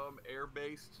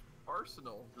 air-based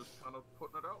arsenal. Just kind of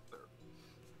putting it out there.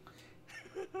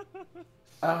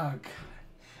 Oh god.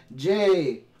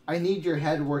 Jay, I need your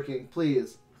head working,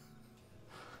 please.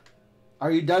 Are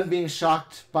you done being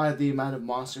shocked by the amount of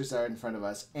monsters that are in front of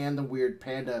us and the weird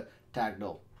panda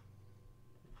tactile?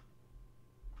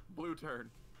 Blue turn.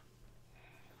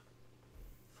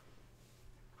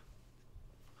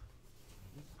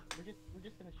 We're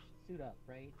just gonna suit up,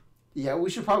 right? Yeah, we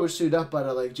should probably suit up, but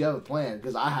do you have a plan?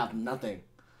 Because I have nothing.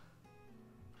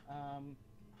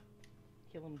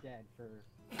 Kill him dead for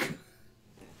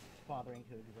bothering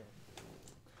to exist.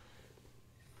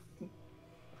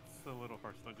 It's a little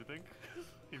harsh, don't you think?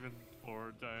 Even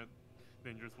for giant,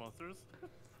 dangerous monsters.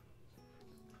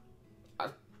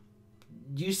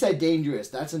 You said dangerous.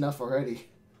 That's enough already.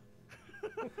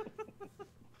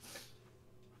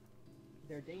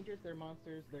 They're dangerous, they're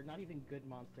monsters, they're not even good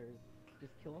monsters.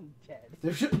 Just kill them dead.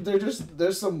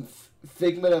 There's some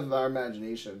figment of our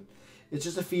imagination. It's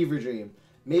just a fever dream.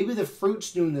 Maybe the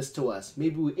fruit's doing this to us.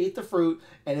 Maybe we ate the fruit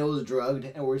and it was drugged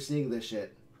and we're seeing this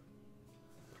shit.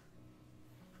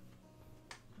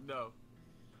 No,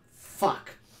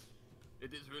 Fuck.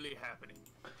 it is really happening.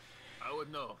 I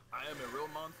would know. I am a real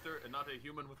monster and not a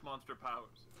human with monster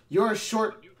powers. You're a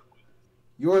short man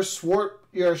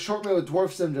with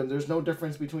dwarf syndrome. There's no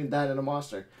difference between that and a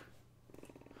monster.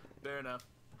 Fair enough.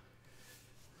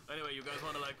 Anyway, you guys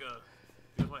want to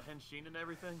you guys want henshin and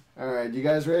everything? Alright, you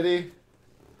guys ready?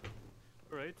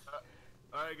 Alright.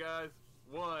 All right, guys.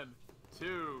 1,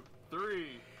 2,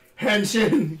 3.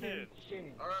 Henshin! Kid.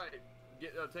 Shame. All right.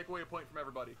 Take away a point from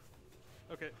everybody.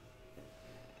 Okay.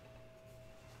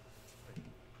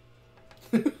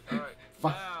 All right.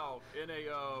 Fuck. Now, in a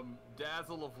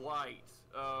dazzle of light,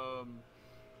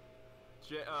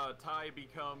 Ty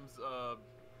becomes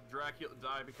Dracula.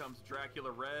 Ty becomes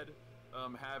Dracula Red,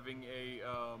 having a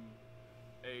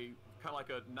kind of like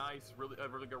a nice,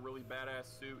 really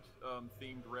badass suit,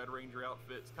 themed Red Ranger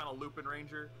outfit. It's kind of Lupin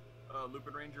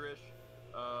Ranger-ish.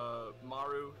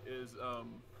 Maru is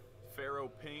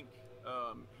Pharaoh Pink.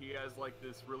 He has like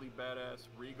this really badass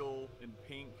regal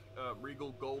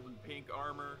gold and pink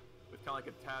armor with kind of like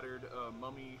a tattered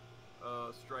mummy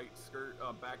striped skirt,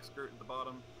 back skirt at the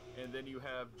bottom. And then you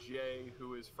have Jay,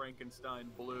 who is Frankenstein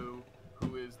Blue,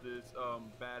 who is this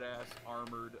badass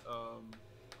armored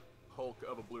Hulk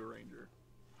of a Blue Ranger.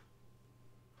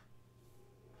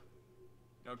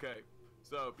 Okay,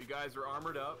 so you guys are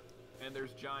armored up, and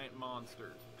there's giant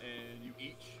monsters, and you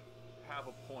each have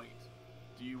a point.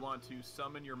 Do you want to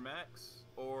summon your mechs,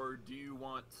 or do you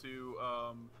want to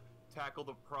tackle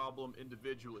the problem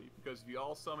individually? Because if you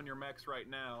all summon your mechs right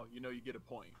now, you get a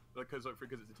point because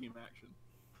it's a team action.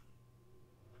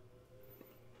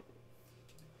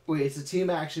 Wait, it's a team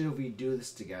action if we do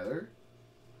this together?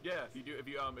 Yeah, if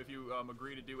you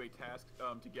agree to do a task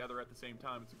together at the same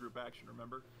time, it's a group action.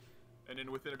 Remember, and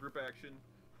then within a group action,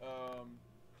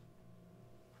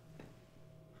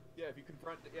 yeah, if you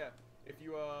confront, yeah, if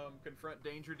you confront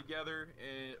danger together,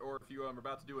 or if you are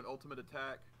about to do an ultimate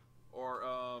attack, or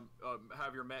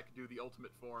have your mech do the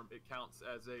ultimate form, it counts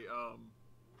as a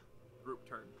group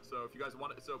turn. So if you guys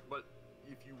want it, but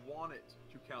if you want it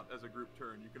to count as a group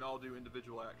turn, you can all do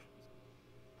individual actions.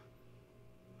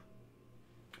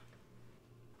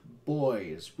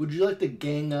 Boys, would you like to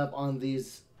gang up on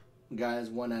these guys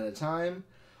one at a time,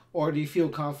 or do you feel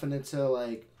confident to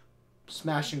like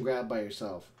smash and grab by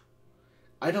yourself?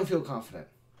 I don't feel confident.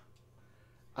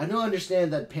 I don't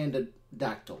understand that panda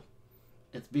dactyl.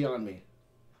 It's beyond me.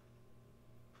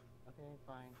 Okay,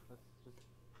 fine. Let's just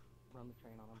run the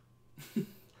train on him.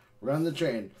 Run the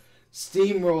train.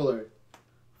 Steamroller.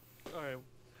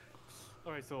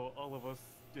 Alright, so all of us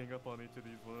gang up on each of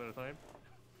these one at a time.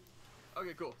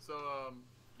 Okay, cool. So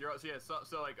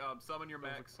summon your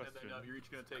mechs, and then you're each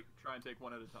gonna try and take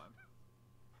one at a time.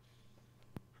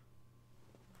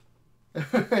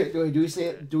 Wait, do we say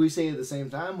it? Do we say it at the same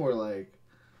time, or like?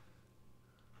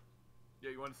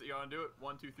 Yeah, you want to do it?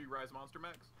 1, 2, 3, rise monster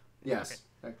mechs. Yes.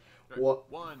 Okay. What?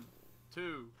 1,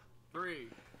 2, 3.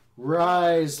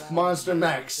 Rise monster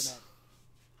mechs.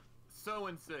 So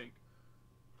in sync.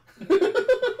 This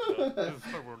is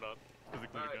where we're not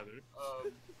physically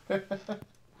together.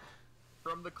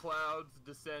 From the clouds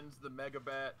descends the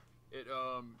Megabat. It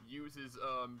uses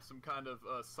some kind of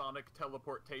sonic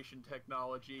teleportation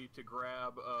technology to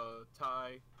grab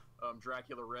Ty,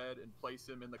 Dracula Red, and place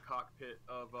him in the cockpit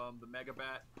of the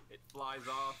Megabat. It flies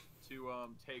off to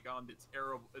take on its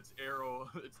aerial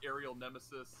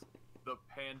nemesis, the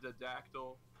Panda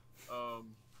Dactyl.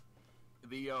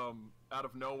 Out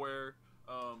of nowhere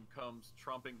comes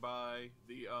trumping by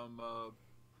the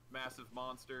massive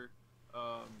monster.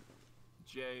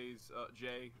 Jay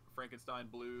Frankenstein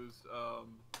Blues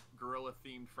gorilla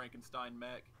themed Frankenstein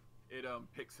mech. It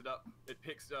picks it up. It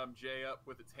picks Jay up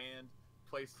with its hand,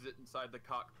 places it inside the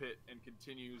cockpit, and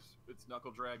continues its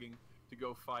knuckle dragging to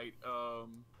go fight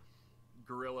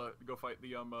gorilla. Go fight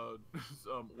the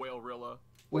whale-rilla.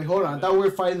 Wait, hold on. I thought we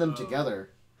were fighting them together.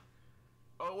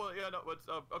 Oh well, yeah, no. It's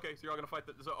okay. So you're all gonna fight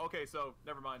so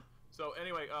never mind. So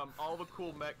anyway, all the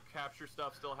cool mech capture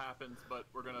stuff still happens, but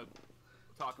we're gonna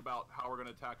talk about how we're gonna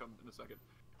attack them in a second.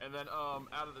 And then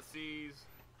out of the seas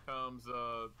comes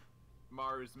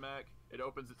Maru's mech. It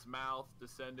opens its mouth,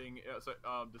 descending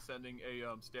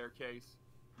a staircase.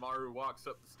 Maru walks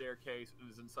up the staircase and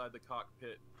is inside the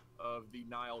cockpit of the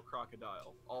Nile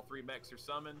crocodile. All 3 mechs are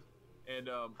summoned, and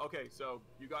okay, so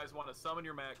you guys want to summon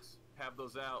your mechs, have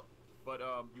those out, but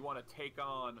you want to take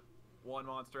on one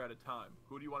monster at a time.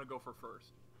 Who do you want to go for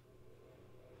first?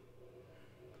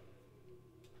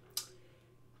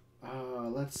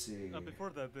 Let's see. Before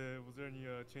that, was there any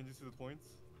changes to the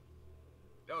points?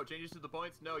 Oh, changes to the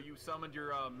points? No, you summoned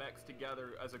your mechs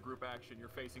together as a group action. You're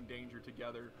facing danger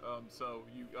together. So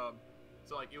you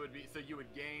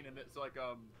would gain, and it's like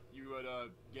you would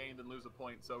gain then lose a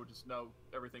point. So just know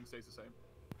everything stays the same.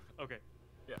 Okay.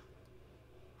 Yeah.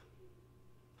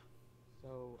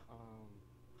 So,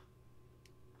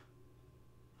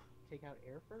 take out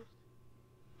air first?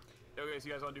 Okay, so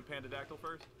you guys want to do Panda Dactyl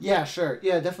first? Yeah, sure.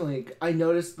 Yeah, definitely. I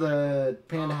noticed the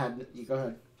panda had. You go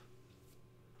ahead.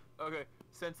 Okay,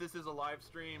 since this is a live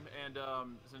stream, and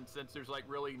since there's like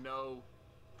really no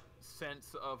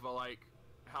sense of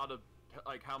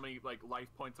how many life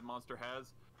points a monster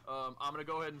has, I'm gonna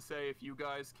go ahead and say if you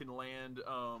guys can land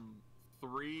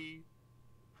 3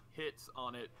 hits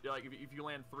on it, like if you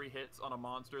land 3 hits on a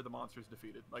monster, the monster's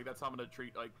defeated. Like that's how I'm gonna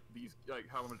treat how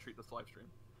I'm gonna treat this live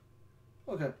stream.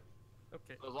 Okay.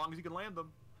 Okay. So as long as you can land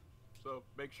them, so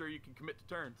make sure you can commit to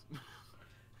turns.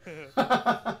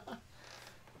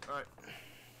 All right.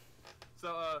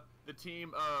 So the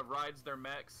team rides their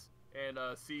mechs and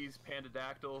sees Panda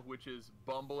Dactyl, which is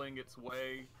bumbling its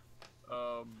way,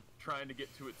 trying to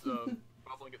get to its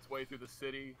bubbling its way through the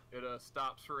city. It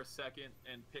stops for a second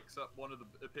and picks up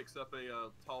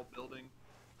a tall building,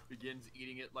 begins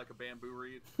eating it like a bamboo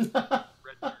reed.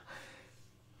 Red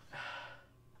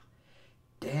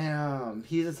Damn,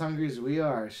 he's as hungry as we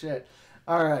are. Shit.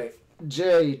 All right,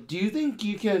 Jay, do you think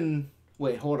you can?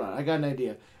 Wait, hold on. I got an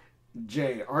idea.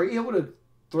 Jay, are you able to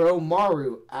throw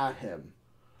Maru at him,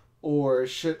 or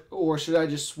should I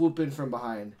just swoop in from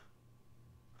behind?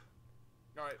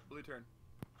 All right, blue turn.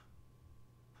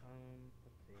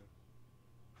 Let's see.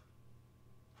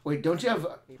 Wait, don't you have?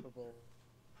 Capable.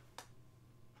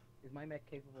 Is my mech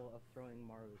capable of throwing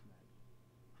Maru's mech?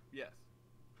 Yes.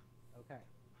 Okay.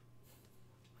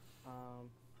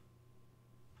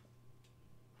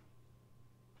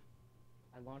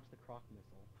 I launched the croc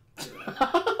missile.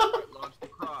 Alright, launch the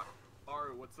croc.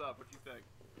 Maru, what's up? What you think?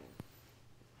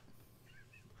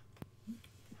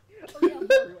 Oh yeah,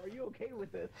 Mario, are you okay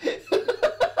with this?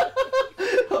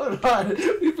 Hold on,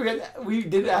 we forgot that we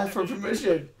didn't ask for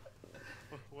permission.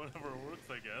 Whatever works,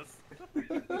 I guess.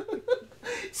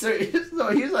 So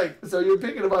he's like, so you're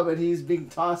picking him up and he's being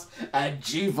tossed at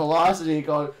G velocity,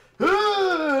 going.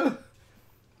 Ah!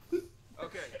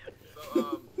 Okay,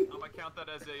 so I'm gonna count that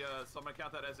as a. So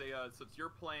it's your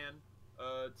plan.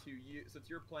 Since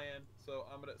your plan. So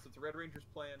it's Red Ranger's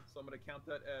plan. So I'm gonna count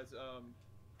that as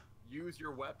use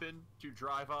your weapon to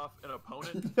drive off an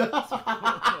opponent.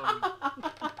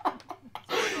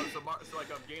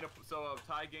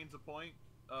 Ty gains a point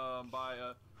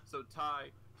so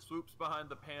Ty swoops behind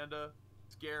the panda,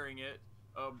 scaring it.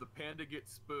 The panda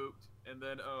gets spooked, and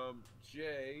then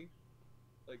Jay,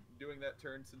 like doing that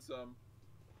turn since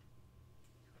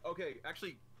okay,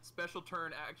 actually special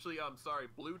turn. Actually, sorry,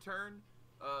 blue turn.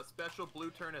 Special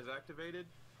blue turn has activated.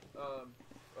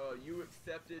 You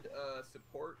accepted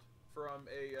support from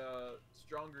a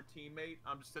stronger teammate.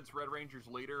 Since Red Ranger's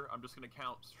leader, I'm just gonna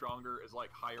count stronger as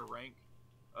like higher rank.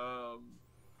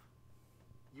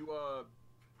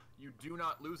 You do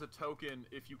not lose a token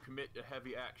if you commit a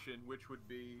heavy action, which would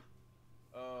be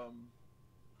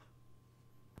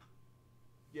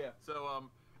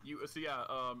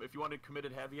if you want to commit a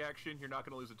heavy action, you're not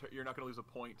gonna lose a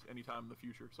point anytime in the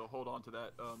future. So hold on to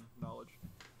that knowledge.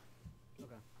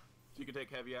 Okay. So you can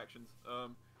take heavy actions.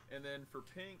 And then for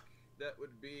pink, that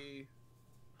would be.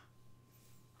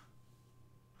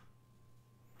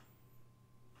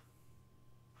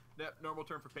 Yep, normal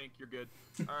turn for pink. You're good.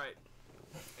 All right.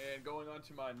 And going on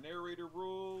to my narrator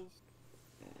rules.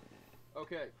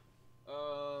 Okay.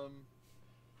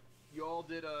 You all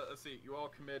did you all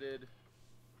committed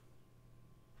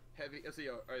heavy.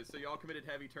 All right. So you all committed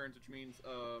heavy turns, which means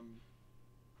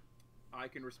I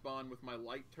can respond with my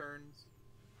light turns.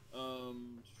 All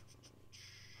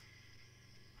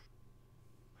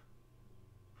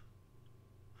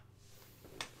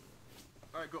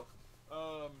right, cool.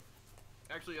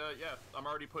 Actually, yeah, I'm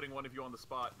already putting one of you on the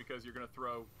spot because you're gonna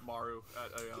throw Maru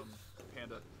at a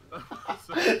panda.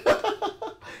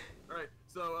 All right,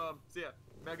 so yeah,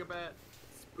 Megabat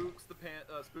spooks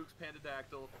spooks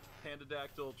Pandadactyl.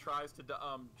 Pandadactyl tries to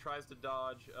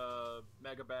dodge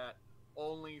Megabat,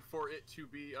 only for it to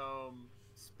be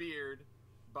speared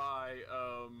by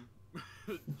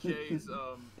Jay's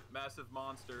massive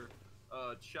monster,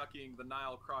 chucking the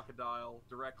Nile crocodile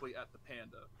directly at the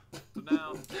panda. So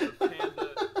now the panda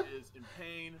is in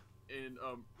pain and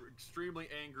extremely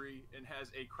angry and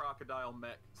has a crocodile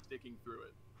mech sticking through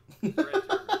it. Red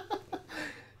turn.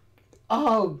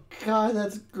 Oh god,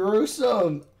 that's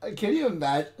gruesome. Can you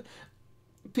imagine?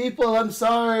 People, I'm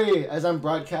sorry. As I'm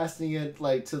broadcasting it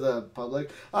like to the public,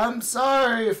 I'm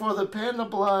sorry for the panda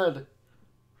blood.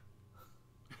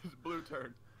 Blue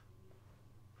turn.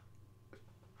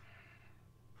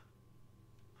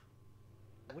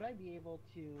 Would I be able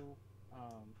to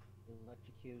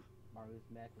electrocute Maru's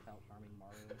mech without harming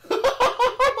Maru?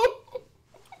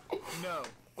 No,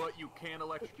 but you can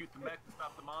electrocute the mech to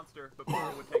stop the monster, but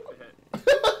Maru would take the hit.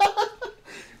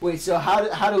 Wait, so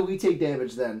how do we take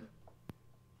damage then?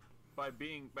 By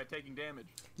taking damage.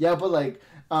 Yeah, but like,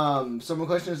 so my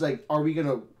question is like, are we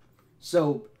gonna?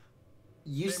 So,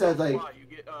 you said like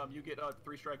you get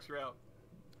 3 strikes, you're out.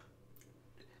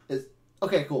 Is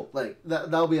okay, cool. Like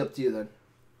that'll be up to you then.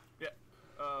 Yeah.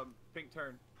 Pink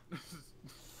turn.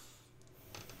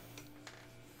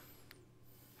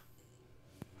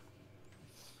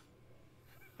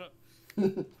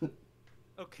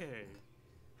 Okay.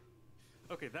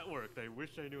 Okay, that worked. I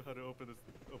wish I knew how to open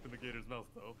the gator's mouth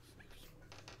though.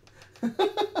 Let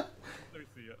me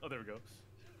see. Oh, there we go.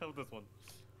 How about this one?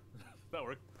 That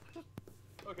worked.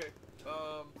 Okay.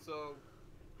 So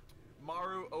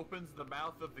Maru opens the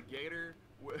mouth of the gator.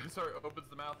 Opens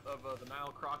the mouth of the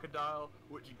Nile crocodile,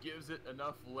 which gives it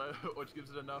enough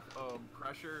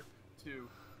pressure to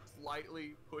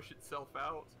slightly push itself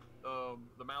out.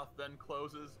 The mouth then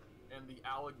closes, and the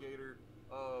alligator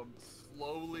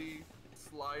slowly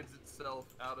slides itself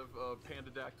out of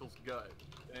Pandadactyl's gut,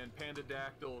 and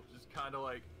Pandadactyl just kind of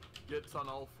like gets on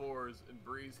all fours and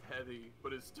breathes heavy,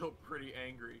 but is still pretty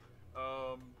angry.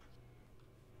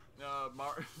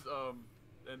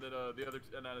 And then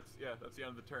that's the end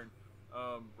of the turn.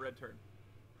 Red turn.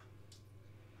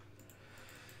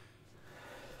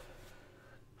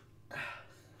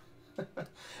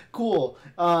 Cool.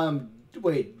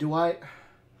 Wait, do I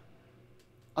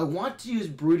want to use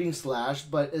Brooding Slash,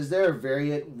 but is there a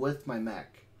variant with my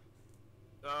mech?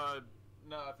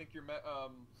 No, I think your mech.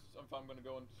 If I'm gonna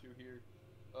go into here,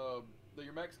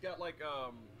 your mech's got like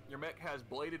your mech has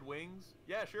bladed wings.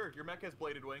 Yeah, sure. Your mech has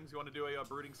bladed wings. You want to do a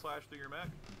Brooding Slash through your mech?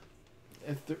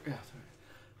 If there, yeah, okay.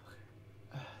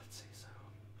 Let's see. So,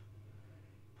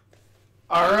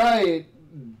 all right,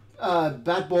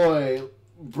 Bat Boy,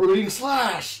 brooding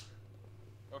slash.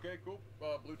 Okay, cool.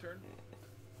 Blue turn.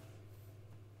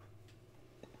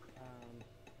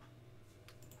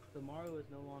 So Maru is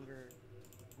no longer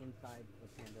inside the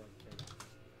panda thing.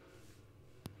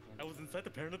 I was inside the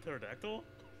panda pterodactyl?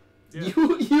 Yeah.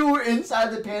 You were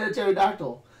inside the panda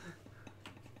pterodactyl.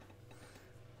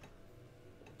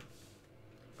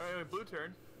 Alright, blue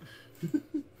turn.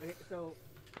 Okay, so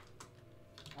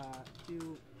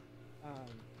to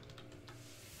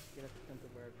get a sense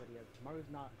of where everybody is, Maru's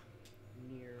not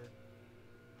near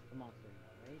the monster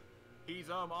now, right? He's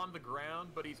on the ground,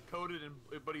 but he's coated in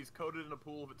a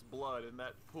pool of its blood, and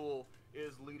that pool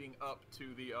is leading up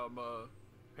to the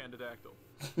pandadactyl.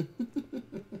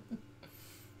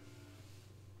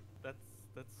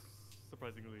 That's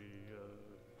surprisingly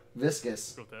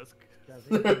Viscous. grotesque. Does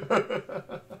it?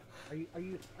 Are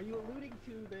you alluding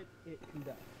to that it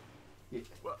conducts?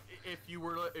 Well, if you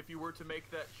were to make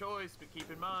that choice, but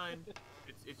keep in mind,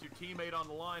 it's your teammate on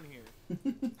the line here.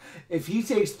 If he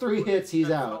takes 3 hits, he's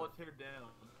That's out. Solitaire down.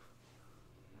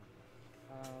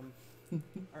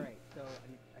 All right. So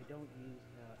I don't use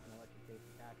an electric-based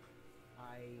attack.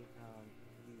 I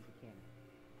use a cannon.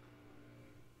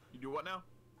 You do what now?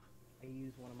 I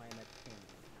use one of my MX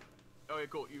cannons. Okay,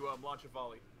 cool. You launch a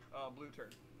volley. Blue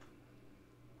turn.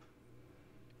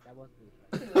 That was blue.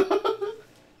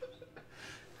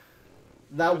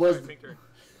 That Oh, was. sorry, pink turn.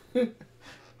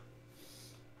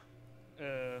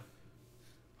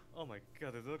 Oh my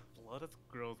god, there's a lot of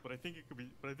gross, but I think it could be.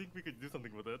 But I think we could do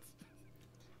something with it.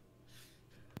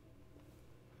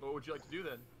 What would you like to do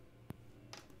then?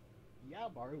 Yeah,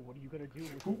 Maru. What are you gonna do?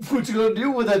 What you gonna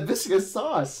do with that viscous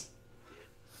sauce?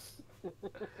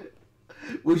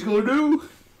 What you gonna do?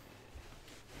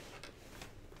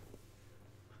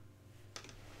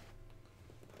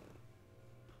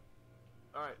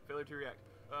 Alright, failure to react.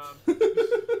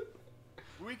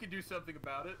 We could do something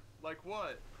about it. Like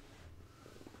what?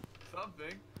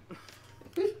 Something.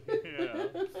 Yeah.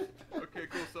 Okay,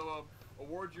 cool. So,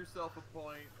 award yourself a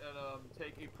point and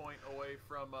take a point away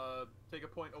from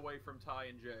Ty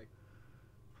and Jay.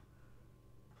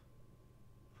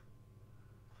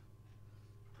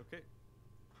 Okay.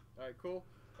 All right, cool.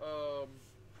 All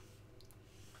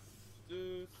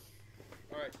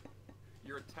right.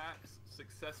 Your attacks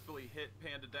successfully hit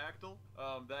Pandadactyl.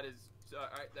 That is,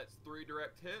 alright, that's 3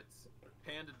 direct hits.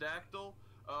 Pandadactyl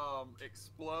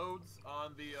explodes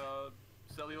on the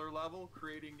cellular level,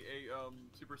 creating a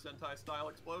Super Sentai style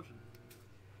explosion.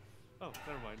 Oh,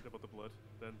 never mind about the blood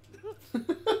then.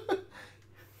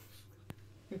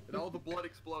 And all the blood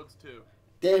explodes too.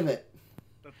 Damn it.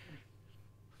 That's,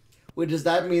 Wait, does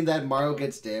that mean that Mario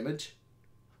gets damage?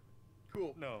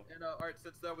 Cool. No. And alright,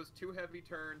 since that was 2 heavy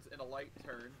turns and a light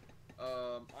turn,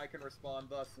 I can respond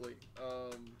thusly.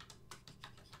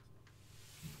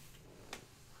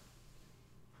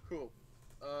 Cool.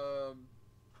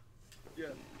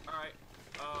 Yeah. Alright.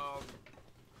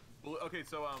 Okay,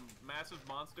 so Massive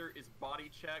Monster is body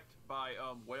checked by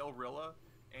Whale Rilla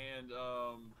and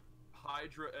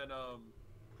Hydra and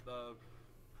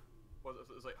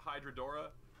it's like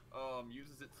Hydrodora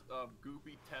uses its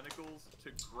goopy tentacles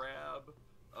to grab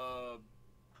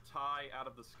Ty out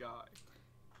of the sky.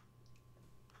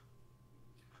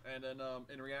 And then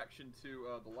in reaction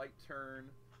to the light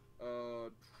turn,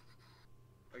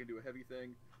 I can do a heavy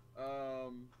thing.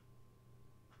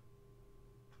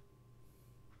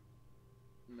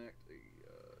 Enact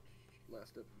a last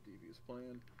step of devious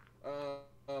plan.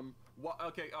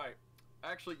 Okay, alright.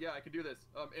 Actually, yeah, I can do this.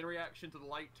 In reaction to the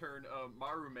light turn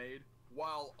Maru made,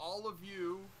 while all of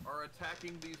you are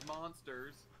attacking these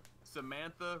monsters,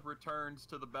 Samantha returns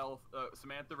to the Bella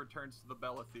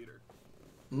Theater.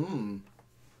 Hmm.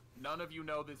 None of you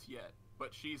know this yet,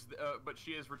 but she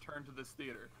has returned to this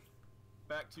theater.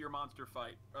 Back to your monster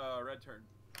fight. Red turn.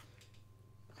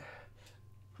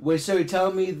 Wait, so you're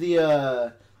telling me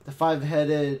the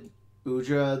 5-headed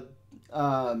Udra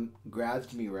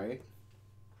grabbed me, right?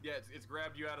 Yeah, it's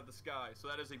grabbed you out of the sky, so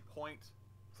that is a point.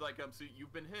 It's like so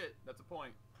you've been hit. That's a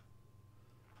point.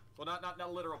 Well, not a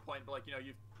literal point, but like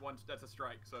you've that's a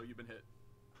strike, so you've been hit.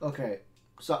 Okay.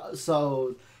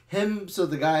 So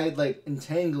the guy like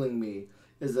entangling me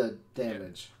is a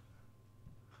damage.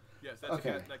 Yes, that's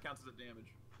okay. That counts as a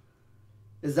damage.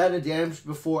 Is that a damage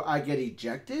before I get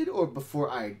ejected or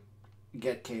before I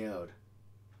get KO'd?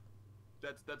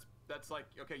 That's like,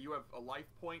 okay, you have a life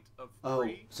point of 3. Oh,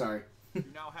 sorry. You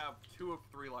now have 2 of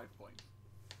 3 life points.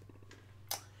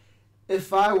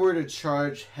 If I were to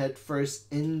charge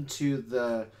headfirst into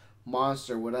the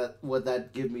monster, would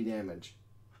that give me damage?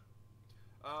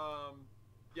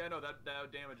 Yeah, no, that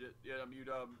would damage it. Yeah,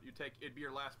 you take it'd be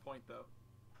your last point though.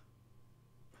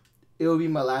 It would be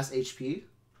my last HP.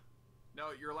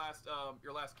 No, your last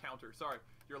counter. Sorry,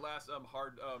 your last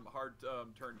hard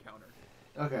turn counter.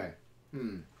 Okay.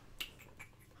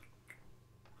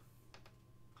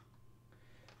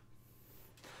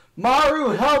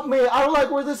 Maru, help me! I don't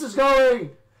like where this is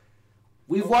going.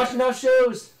 We've watched enough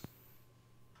shows.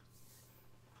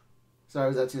 Sorry,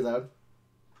 was that too loud?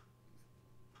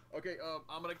 Okay,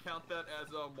 I'm gonna count that as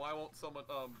why won't someone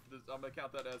I'm gonna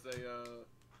count that as a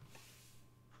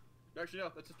Actually no,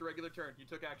 that's just a regular turn. You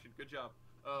took action. Good job.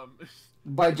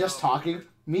 By just talking?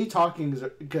 Me talking is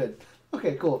good.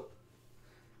 Okay, cool.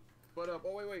 But oh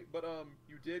wait, but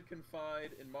you did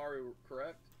confide in Maru,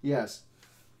 correct? Yes.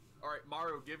 All right,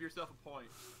 Maru, give yourself a point.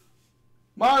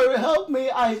 Maru, help me!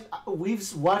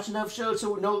 We've watched enough shows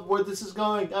so we know where this is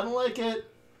going. I don't like it.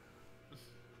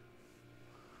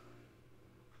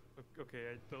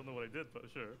 Okay, I don't know what I did, but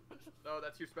sure. Oh,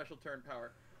 that's your special turn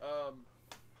power.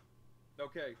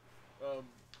 Okay.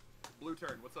 Blue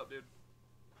turn. What's up, dude?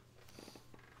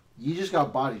 You just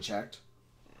got body checked.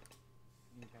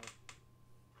 Okay.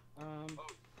 Oh,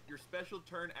 your special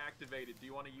turn activated. Do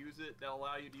you want to use it? That'll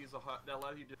allow you to that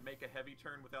allows you to make a heavy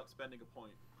turn without spending a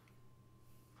point.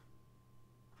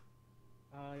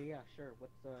 Yeah, sure.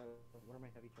 What are my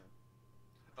heavy turns?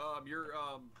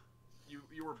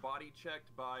 You were body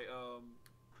checked by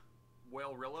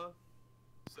Whalrilla,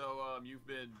 so you've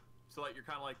been like you're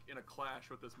kind of like in a clash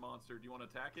with this monster. Do you want to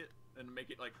attack it and make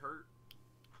it like hurt?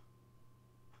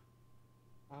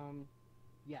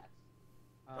 Yes.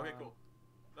 Okay, cool.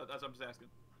 That's I'm just asking.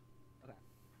 Okay.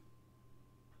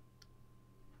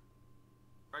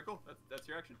 All right, cool. That's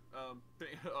your action.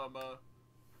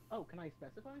 Oh, can I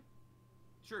specify?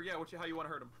 Sure. Yeah. How you want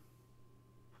to hurt him?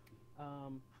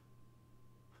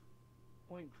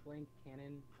 Point blank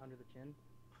cannon under the chin.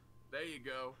 There you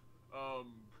go.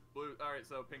 Blue. All right.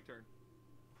 So pink turn.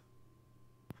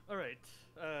 All right.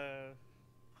 All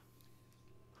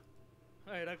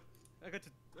right. I got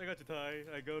you, Ty.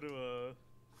 I go to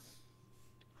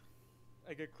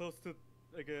I get close to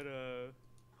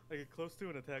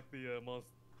and attack the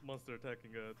monster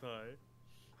attacking Ty.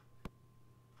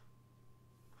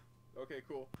 Okay,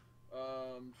 cool.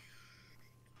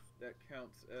 That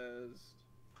counts as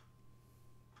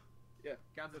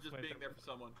counts as just being there for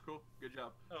someone. Cool, good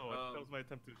job. Oh, that was my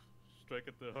attempt to strike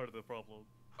at the heart of the problem.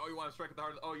 Oh, you want to strike at the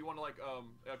heart? Oh, you want to like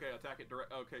okay, attack it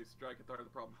direct. Okay, strike at the heart of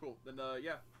the problem. Cool. Then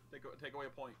yeah, take away a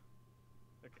point.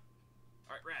 Okay.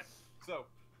 All right, rad. So,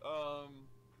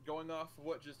 going off of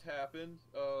what just happened,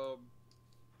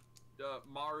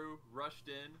 Maru rushed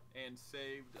in and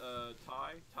saved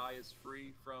Ty. Ty is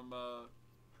free from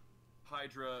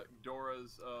Hydra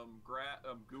Dora's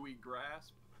gooey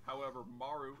grasp. However,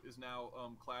 Maru is now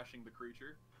clashing the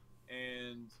creature,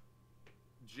 and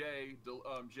Jay's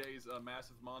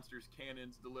massive monster's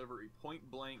cannons deliver a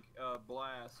point-blank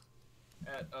blast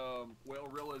at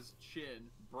Whalrilla's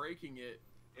chin, breaking it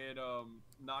and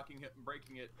knocking him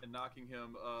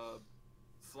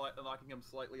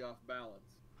slightly off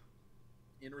balance.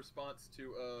 In response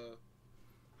to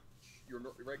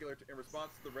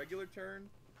the regular turn,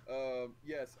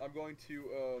 yes, I'm going to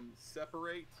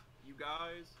separate you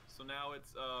guys. So now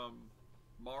it's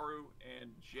Maru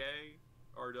and Jay,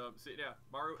 or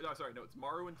Maru. No, sorry, no, it's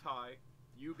Maru and Ty.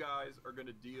 You guys are going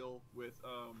to deal with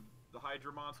the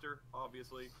Hydra monster,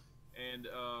 obviously, and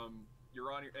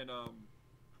you're on your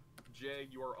Jay,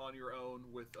 you are on your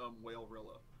own with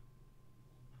Whalrilla.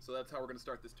 So that's how we're going to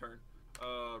start this turn.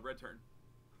 Red turn.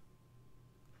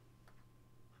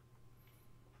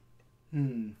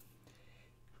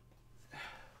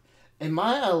 Am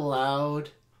I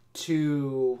allowed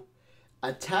to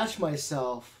attach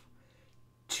myself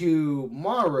to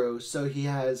Maru so he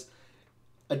has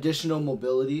additional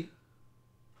mobility?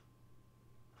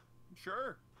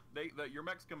 Sure. Your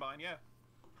mechs combine, yeah.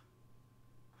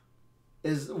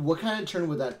 What kind of turn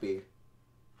would that be?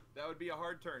 That would be a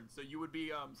hard turn. So you would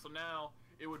be so now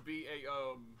it would be a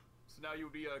so now you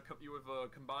would be you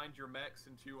have combined your mechs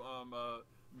into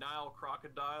Nile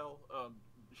Crocodile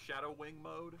Shadow Wing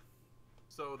mode.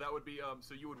 So that would be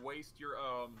so you would waste your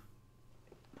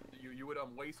you would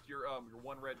waste your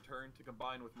one red turn to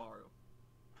combine with Maru.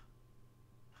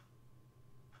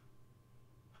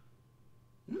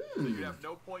 So you have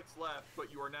no points left,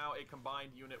 but you are now a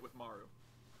combined unit with Maru.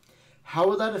 How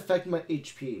will that affect my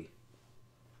HP?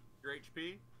 Your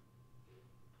HP?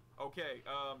 Okay,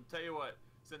 tell you what,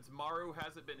 since Maru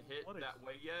hasn't been hit that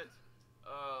way yet,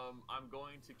 I'm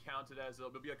going to count it as it'll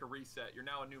be like a reset. You're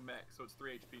now a new mech, so it's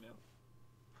 3 HP now.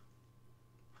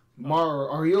 Mar,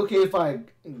 are you okay if I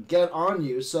get on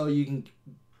you so you can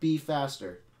be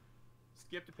faster?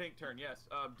 Skip to pink turn. Yes.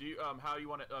 Do you how you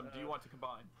want it? Do you want to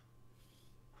combine?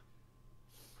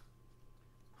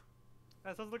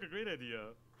 That sounds like a great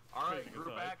idea. All right. Pink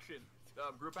Group aside. action.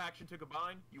 Group action to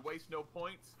combine. You waste no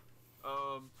points.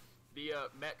 The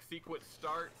mech sequence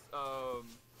starts.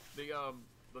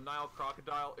 The Nile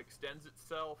crocodile extends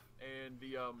itself, and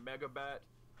the Megabat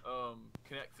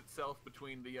connects itself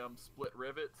between the split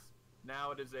rivets.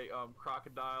 Now it is a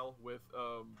crocodile with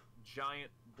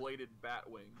giant bladed bat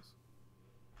wings.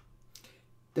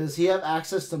 Does he have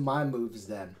access to my moves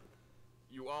then?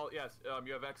 You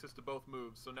have access to both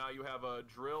moves. So now you have a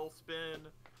drill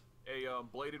spin, a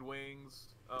bladed wings,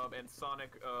 and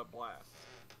sonic blast.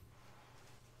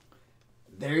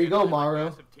 There you go, And Maru.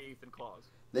 massive teeth and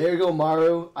claws. There you go,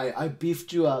 Maru. I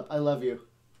beefed you up. I love you.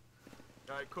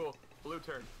 All right, cool. Blue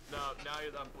turn. Now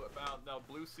you're now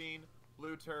blue scene,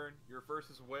 blue turn. Your first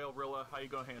is Whale Rilla. How you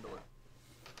gonna handle it?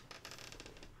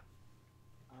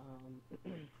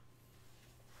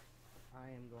 I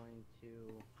am going to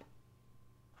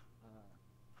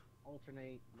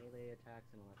alternate melee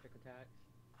attacks and electric attacks.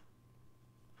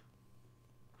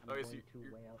 I'm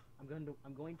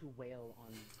going to wail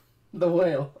on The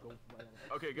whale. go wail.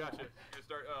 Okay, gotcha. You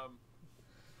start.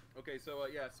 Okay, so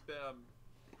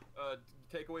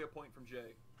take away a point from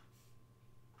Jay.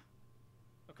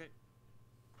 Okay.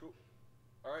 Cool.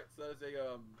 All right, so that is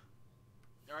a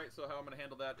All right, so how I'm gonna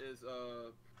handle that is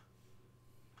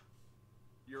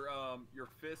your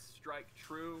fist strike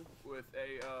true with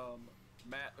a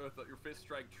your fist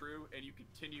strike true, and you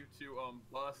continue to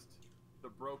bust the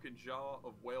broken jaw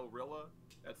of Whale Rilla.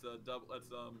 That's a double.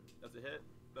 That's a hit.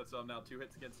 That's now 2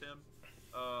 hits against him.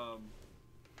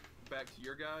 Back to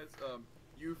your guys.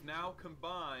 You've now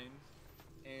combined,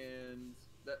 and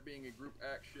that being a group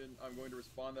action, I'm going to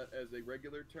respond that as a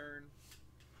regular turn.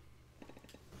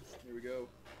 Here we go.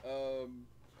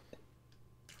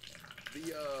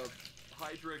 The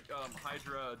Hydra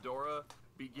Dora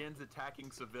begins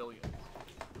attacking civilians.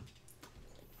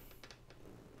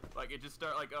 Like it just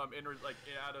start out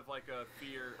of like a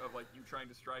fear of like you trying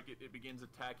to strike it. It begins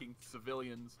attacking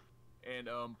civilians and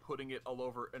putting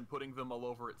them all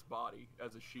over its body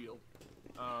as a shield.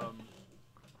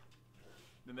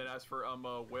 And then as for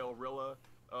Whale Rilla,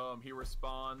 he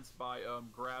responds by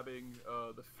grabbing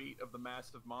the feet of the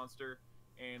massive monster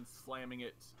and slamming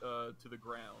it to the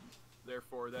ground.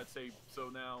 Therefore,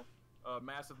 now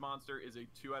massive monster is a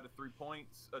 2 out of 3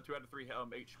 points, 2 out of 3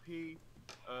 HP.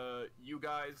 You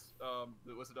guys,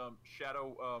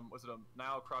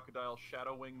 Nile Crocodile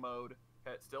Shadow Wing mode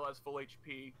still has full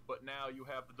HP, but now you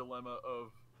have the dilemma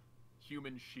of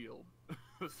human shield.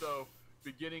 So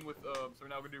beginning with so we're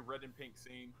now gonna do red and pink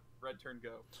scene. Red turn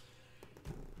go.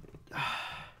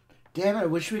 Damn it! I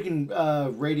wish we can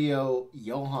radio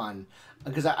Johan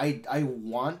because I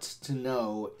want to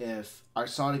know if our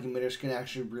sonic emitters can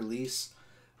actually release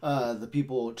the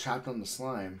people trapped on the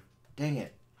slime. Dang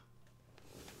it!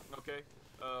 Okay,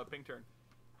 pink turn.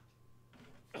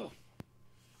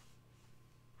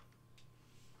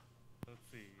 Let's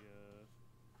see.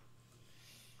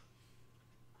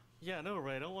 Yeah, no,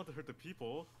 right. I don't want to hurt the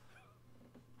people.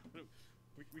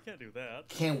 We can't do that.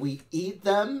 Can we eat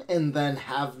them and then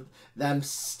have them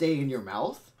stay in your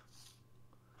mouth?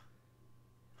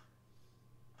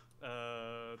 You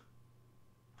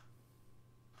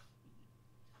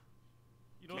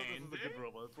know what? This is a good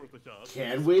robot. It's worth a shot.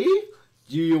 Can we?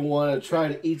 Do you want to try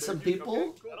to eat some people?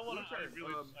 Okay, cool. I don't want to. I Blue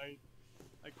really. turn.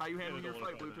 I How you kinda handling your don't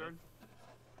wanna fight, blue try turn?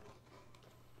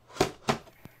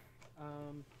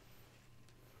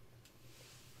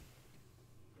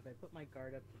 If I put my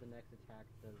guard up to the next attack,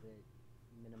 does it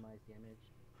minimize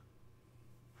damage?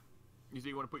 You say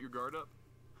you want to put your guard up?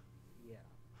 Yeah.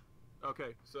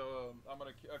 Okay, so I'm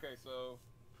gonna. Okay, so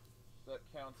that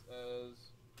counts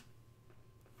as.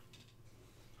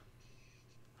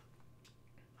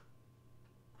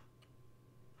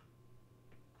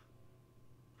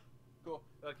 Cool.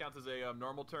 That counts as a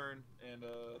normal turn, and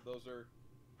those are.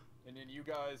 And then you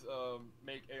guys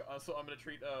make a. So I'm gonna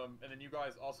treat and then you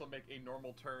guys also make a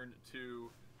normal turn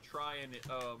to try and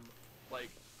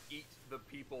like eat the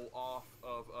people off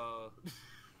of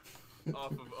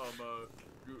off of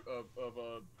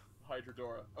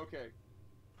Hydrodora. Okay.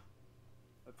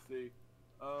 Let's see.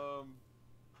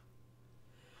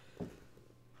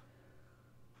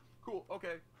 Cool.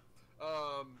 Okay.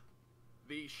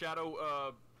 The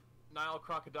shadow Nile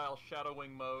Crocodile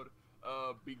Shadowwing mode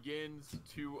begins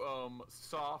to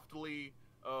softly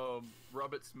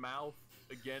rub its mouth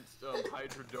against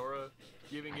Hydrodora,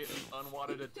 giving it the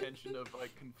unwanted attention of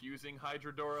like confusing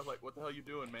Hydrodora. Like, what the hell you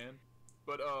doing, man?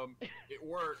 but it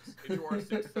works, and you are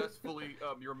successfully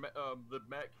the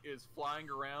mech is flying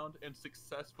around and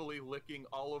successfully licking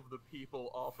all of the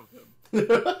people off of him.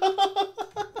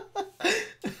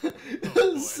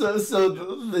 So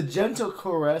the gentle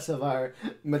caress of our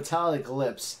metallic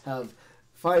lips have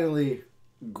finally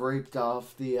graped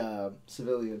off the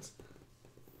civilians.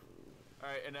 All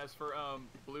right, and as for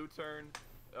blue turn,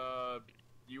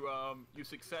 you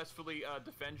successfully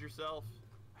defend yourself.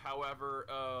 However,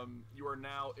 you are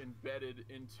now embedded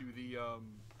into you're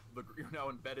now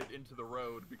embedded into the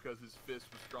road because his fist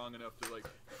was strong enough to like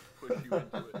push you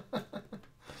into it.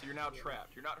 So you're now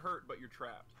trapped. You're not hurt, but you're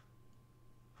trapped.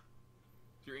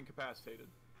 So you're incapacitated.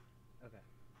 Okay.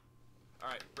 All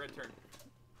right, red turn.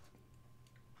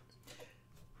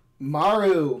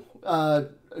 Maru,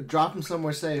 drop him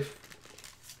somewhere safe.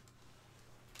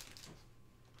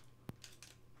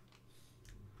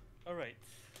 All right.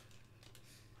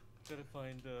 Gotta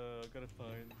find a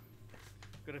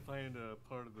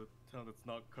part of the town that's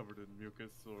not covered in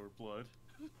mucus or blood.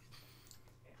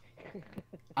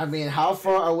 I mean, how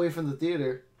far away from the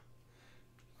theater?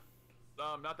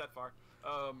 Not that far.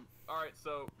 All right,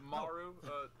 so Maru.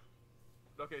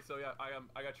 Okay, so yeah, I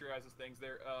got your guys' things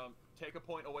there. Take a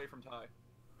point away from Ty.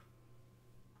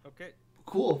 Okay.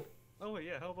 Cool. Oh wait,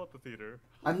 yeah. How about the theater?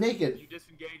 I'm naked. You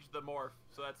disengage the morph,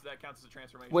 so that counts as a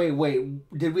transformation.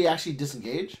 Wait. Did we actually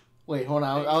disengage? Wait, hold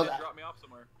on. Hey, you said drop me off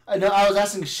somewhere. No, I was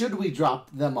asking, should we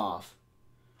drop them off?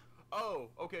 Oh,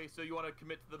 okay. So you want to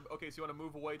commit to the? Okay, so you want to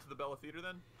move away to the Bella Theater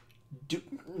then?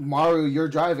 Maru, you're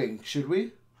driving. Should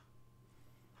we?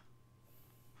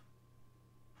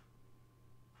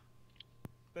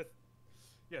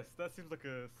 Yes, that seems like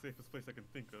a safest place I can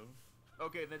think of.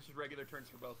 Okay, then it's just regular turns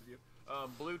for both of you.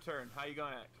 Blue turn. How you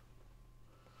gonna act?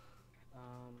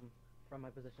 From my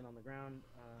position on the ground,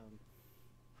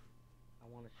 I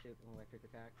want to shoot an electric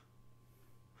attack.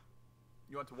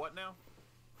 You want to what now?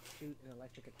 Shoot an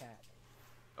electric attack.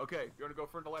 Okay, you're gonna go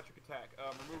for an electric attack.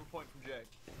 Remove a point from Jay.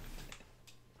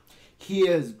 He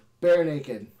is bare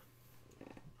naked.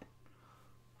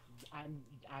 I'm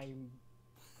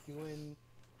doing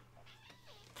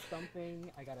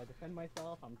something. I gotta defend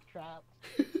myself. I'm trapped.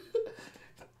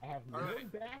 I have no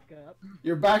backup.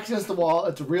 Your back's against the wall.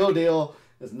 It's a real deal.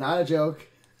 It's not a joke.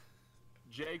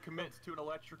 Jay commits to an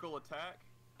electrical attack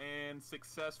and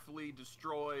successfully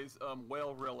destroys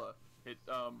Whale-Rilla. It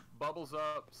bubbles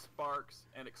up, sparks,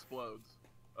 and explodes,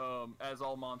 as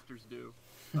all monsters do.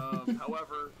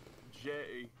 However,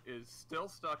 Jay is still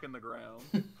stuck in the ground.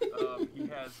 He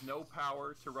has no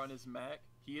power to run his mech.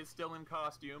 He is still in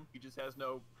costume. He just has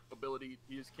no ability.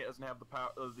 He just doesn't have the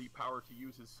power to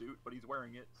use his suit, but he's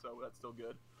wearing it, so that's still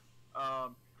good.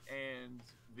 And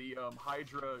the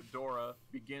Hydra Dora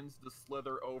begins to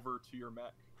slither over to your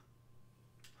mech.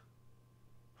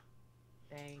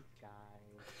 Thanks, guys.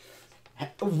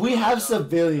 We have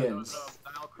civilians.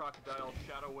 Nile Crocodile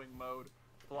Shadowwing mode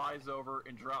flies over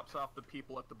and drops off the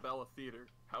people at the Bella Theater.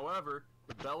 However,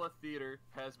 the Bella Theater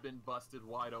has been busted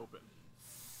wide open.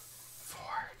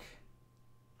 Fork.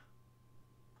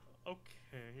 Okay.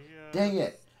 Dang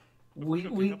it. How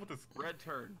about this Red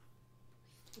turn.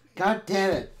 God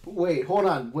damn it. Wait, hold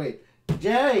on. Wait.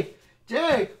 Jay,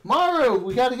 Maru,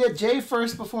 we gotta get Jay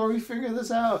first before we figure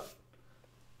this out.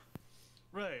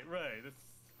 Right.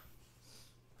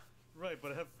 Right,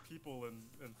 but I have people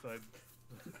inside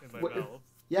in my mouth.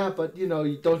 Yeah, but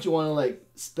don't you want to like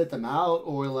spit them out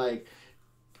or like,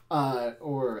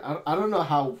 or I don't know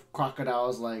how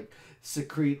crocodiles like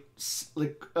secrete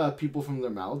like people from their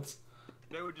mouths.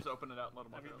 They would just open it out and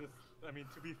let them I mean,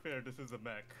 to be fair, this is a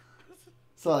mech.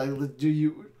 So like,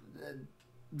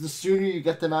 the sooner you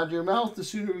get them out of your mouth, the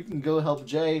sooner we can go help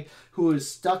Jay, who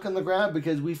is stuck on the ground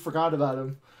because we forgot about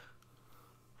him.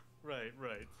 Right.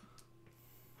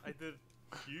 I did.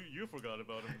 You forgot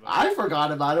about him. Though. I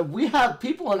forgot about him. We have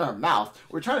people in our mouth.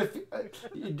 We're trying to.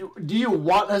 Do you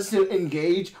want us to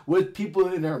engage with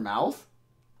people in our mouth?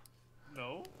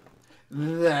 No.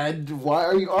 Then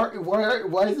why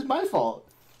is it my fault?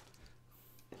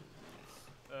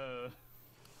 You're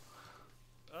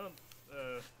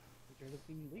the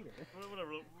team leader.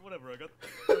 Whatever. I got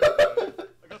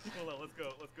people out.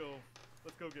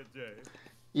 Let's go get Jay.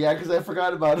 Yeah, because I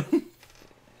forgot about him.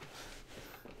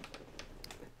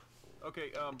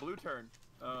 Okay, blue turn.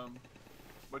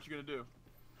 What you gonna do?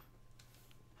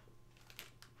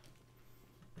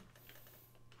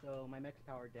 So my mech's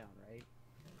powered down, right?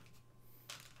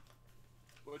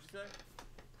 What'd you say?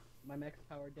 My mech's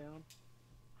powered down.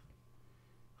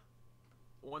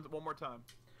 One more time.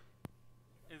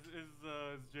 Is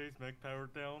Jay's mech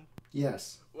powered down?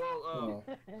 Yes. Well,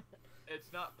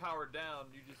 it's not powered down.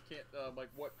 You just can't like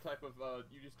what type of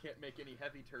you just can't make any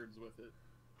heavy turns with it.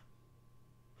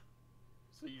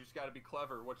 So you just got to be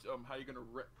clever. What's how you gonna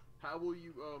how will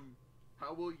you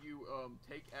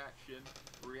take action,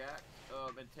 react,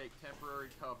 and take temporary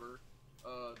cover,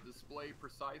 display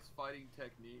precise fighting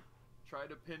technique, try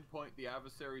to pinpoint the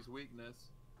adversary's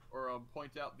weakness, or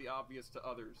point out the obvious to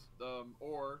others,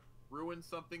 or ruin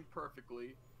something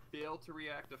perfectly, fail to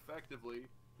react effectively,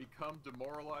 become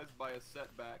demoralized by a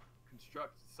setback,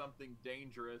 construct something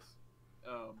dangerous.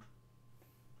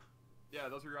 Yeah,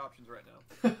 those are your options right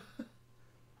now.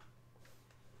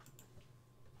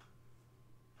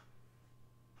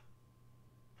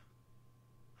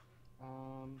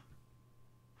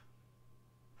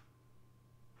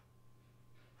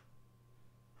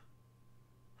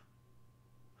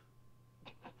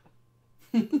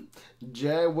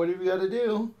 Jay, what have you got to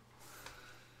do?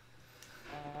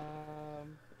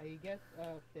 I guess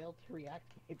failed to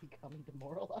react by becoming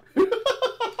demoralized.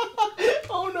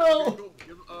 Oh no! Okay, cool.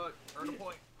 Give, earn a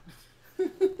point.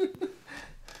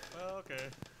 Well, okay.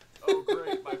 Oh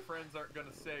great, my friends aren't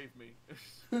gonna save me.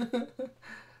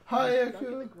 Hi, I'm stuck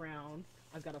in the Echo. ground.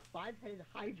 I've got a 5-headed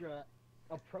Hydra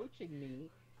approaching me,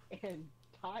 and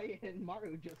Tai and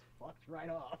Maru just fucked right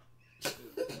off.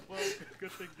 Well,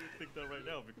 good thing you think that right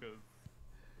now, because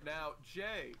Now,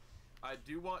 Jay, I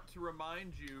do want to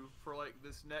remind you for like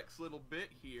this next little bit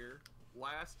here.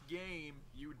 Last game,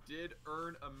 you did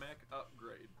earn a mech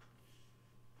upgrade.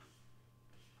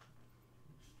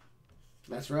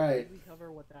 That's right. Did we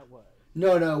cover what that was?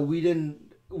 No, we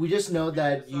didn't. We just know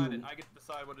that you. I get to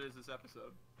decide what it is this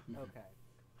episode. Okay.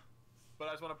 But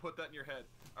I just want to put that in your head.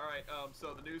 All right.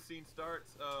 So the new scene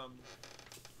starts.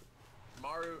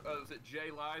 Maru, is it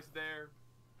Jay lies there,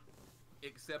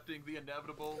 accepting the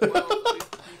inevitable. Well, at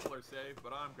least the people are safe,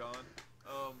 but I'm gone.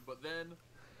 But then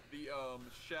the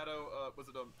shadow, was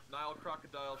it a Nile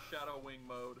Crocodile Shadow Wing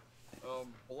mode,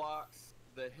 blocks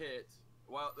the hit.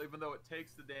 While even though it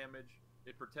takes the damage,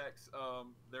 it protects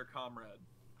their comrade.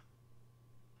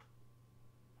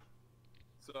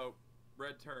 So,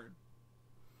 red turn.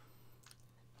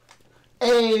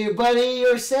 Hey, buddy,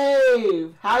 you're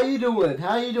safe. How you doing?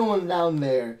 How you doing down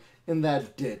there in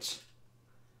that ditch?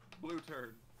 Blue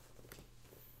turn.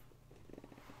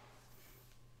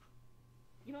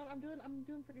 You know what, I'm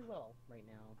doing pretty well right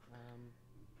now.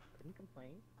 Couldn't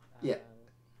complain. Yeah. Seems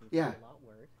to be Yeah. a lot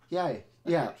worse. Yeah.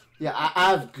 I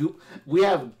have goop. We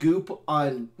have goop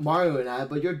on Mario and I,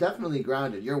 but you're definitely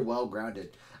grounded. You're well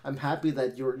grounded. I'm happy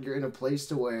that you're in a place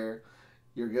to where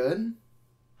you're good.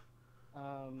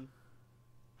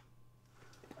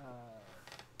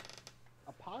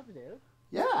 A positive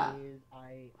Yeah. is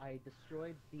I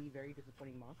destroyed the very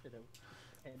disappointing monster that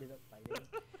we ended up fighting.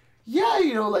 Yeah,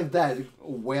 you know, like that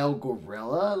whale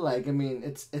gorilla. Like, I mean,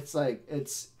 it's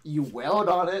you wailed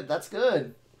on it. That's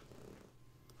good.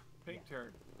 Pink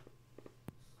turn.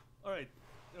 alright.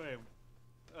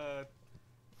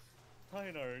 Ty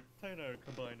and our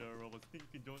combined robots. Think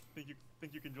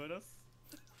you can join us?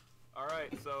 All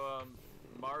right. So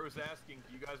Maru's asking,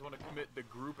 do you guys want to commit the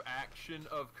group action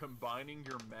of combining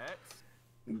your mechs?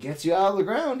 Gets you out of the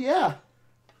ground. Yeah.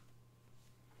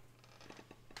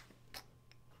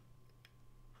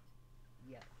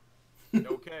 Yes.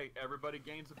 Okay, everybody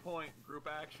gains a point. Group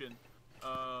action.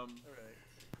 Alright.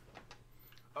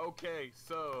 Okay,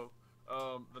 so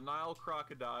the Nile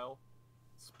crocodile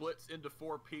splits into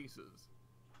 4 pieces.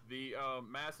 The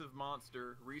massive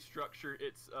monster restructures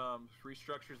its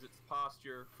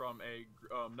posture from a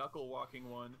knuckle walking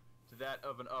one to that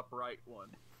of an upright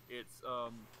one. Its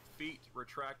feet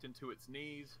retract into its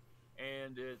knees,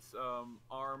 and its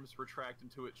arms retract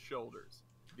into its shoulders.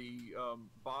 The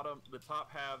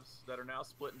top halves that are now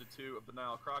split into 2 of the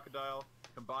Nile crocodile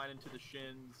combine into the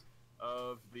shins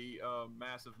of the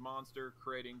massive monster,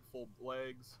 creating full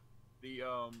legs. The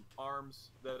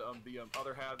arms that the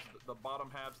other halves, the bottom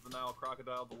halves of the Nile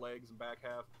crocodile, the legs and back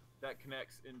half, that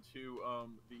connects into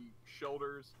the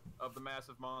shoulders of the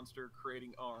massive monster,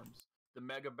 creating arms. The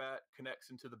mega bat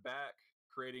connects into the back,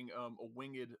 creating a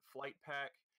winged flight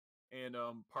pack, and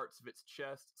parts of its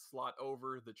chest slot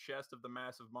over the chest of the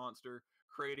massive monster,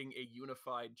 creating a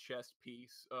unified chest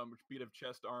piece, beat of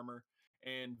chest armor.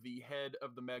 And the head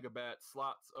of the mega bat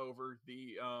slots over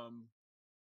the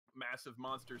massive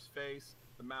monster's face.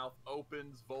 The mouth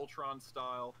opens Voltron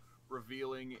style,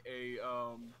 revealing a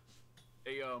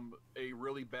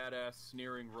really badass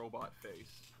sneering robot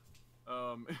face.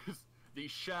 The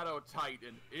Shadow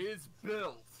Titan is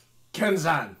built.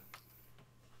 Kenzan.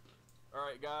 All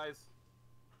right, guys,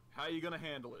 how you gonna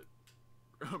handle it?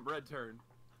 Red turn.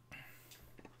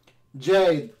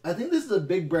 Jay, I think this is a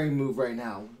big brain move right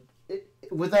now.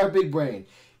 with our big brain,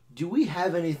 do we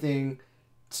have anything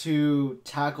to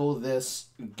tackle this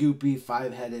goopy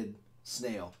 5-headed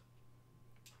snail?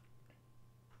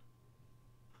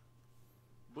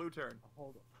 Blue turn.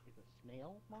 Hold on. Is a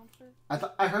snail monster?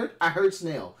 I heard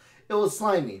snail. It was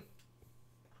slimy.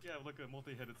 Yeah, like a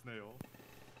multi-headed snail.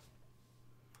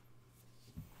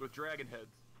 With dragon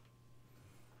heads.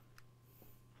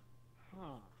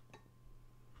 Huh.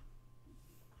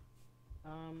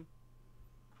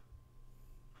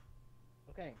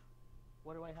 Okay.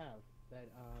 What do I have that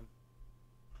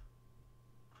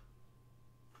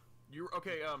You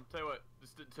okay? Tell you what,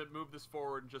 just to move this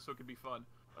forward, just so it can be fun.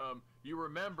 You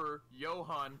remember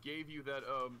Johan gave you that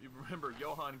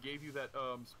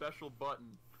special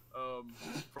button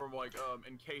from like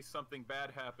in case something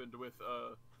bad happened with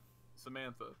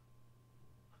Samantha.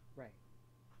 Right.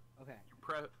 Okay.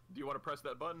 Do you want to press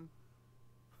that button?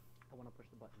 I want to push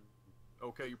the button.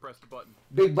 Okay, you press the button.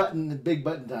 Big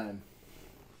button time.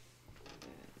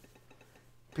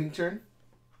 Pink turn?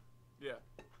 Yeah.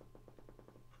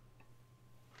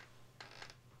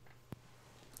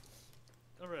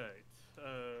 Alright.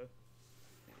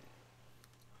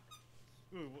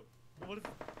 Ooh, what is...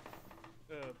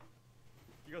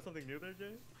 you got something new there,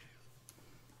 Jay?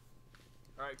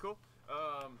 Alright, cool.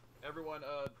 Everyone,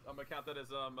 I'm gonna count that as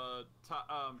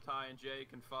Ty and Jay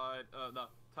confide. No,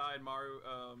 Ty and Maru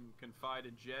confide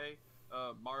in Jay.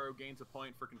 Maru gains a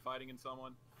point for confiding in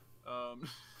someone. No,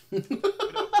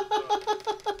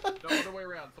 other way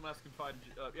around. Someone has to confide.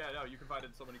 Yeah, no, you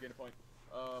confided in someone, you gain a point.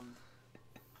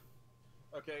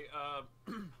 Okay.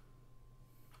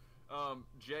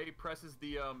 Jay presses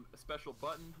the special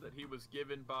button that he was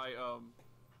given by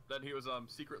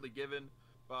secretly given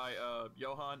by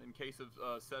Johan in case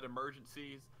of said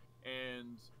emergencies,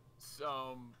 and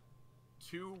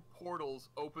two portals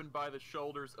opened by the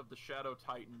shoulders of the Shadow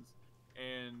Titans,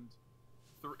 and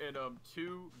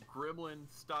two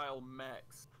gremlin-style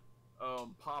mechs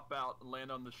pop out and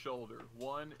land on the shoulder.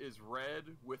 One is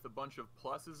red with a bunch of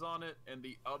pluses on it, and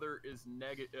the other is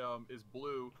is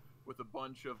blue with a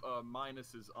bunch of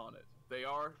minuses on it. They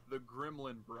are the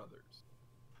Gremlin Brothers.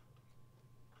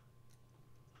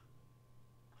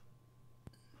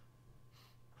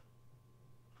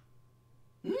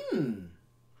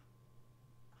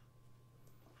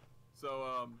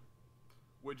 So,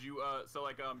 would you, so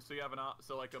you have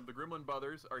the Gremlin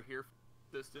Brothers are here for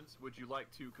distance. Would you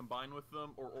like to combine with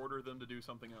them or order them to do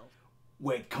something else?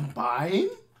 Wait, combine?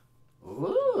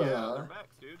 Ooh. Yeah, they're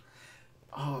max, dude.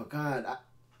 Oh, God.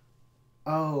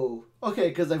 Oh, okay,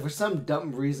 because, like, for some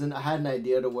dumb reason, I had an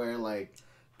idea to where, like,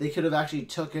 they could have actually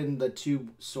taken the two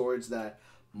swords that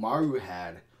Maru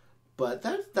had. But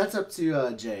that's up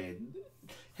to Jay.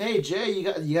 Hey, Jay, you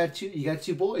got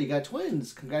two boys. You got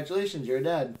twins. Congratulations, you're a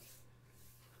dad.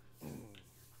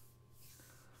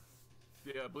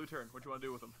 Yeah, blue turn. What do you want to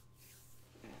do with them?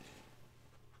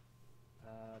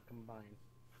 Combine.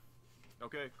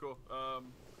 Okay, cool.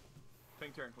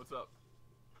 Pink turn. What's up?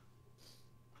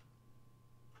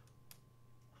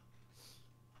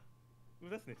 Ooh,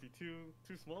 that's nifty. Two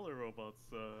smaller robots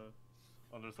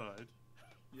on their side.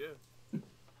 Yeah.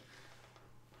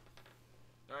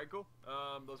 All right, cool.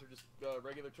 Those are just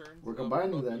regular turns. We're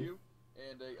combining both of then. you,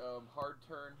 and a hard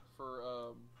turn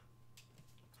for.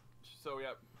 So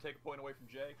yeah, take a point away from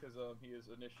Jay because he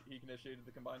initiated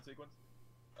the combined sequence.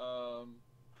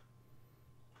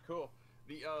 Cool.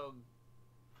 The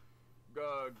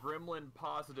Gremlin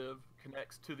positive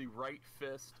connects to the right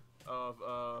fist of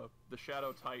the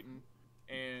Shadow Titan,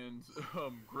 and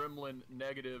Gremlin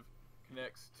negative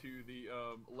connects to the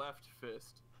left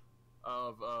fist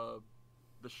of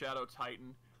the Shadow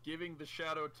Titan, giving the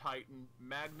Shadow Titan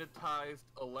magnetized,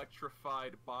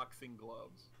 electrified boxing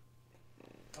gloves.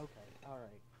 Okay,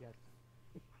 alright, yes.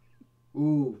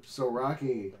 Ooh, so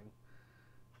rocky.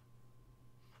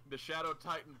 The Shadow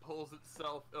Titan pulls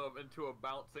itself into a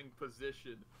bouncing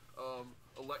position.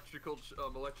 Electrical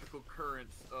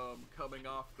currents coming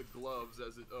off the gloves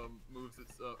as it moves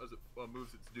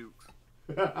its dukes.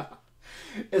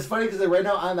 It's funny because right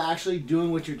now I'm actually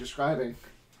doing what you're describing.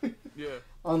 Yeah.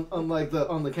 on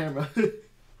the camera.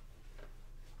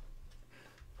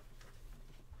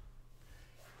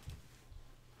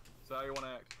 So how you want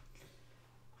to act?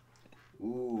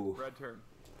 Ooh. Red turn.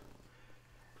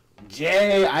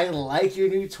 Jay, I like your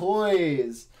new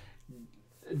toys.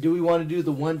 Do we want to do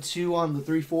the 1-2 on the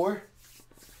 3-4?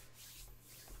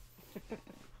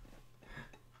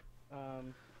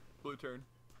 Blue turn.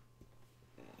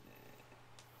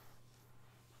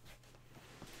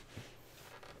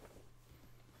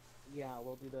 Yeah,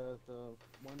 we'll do the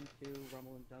 1-2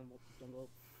 rumble and jungle.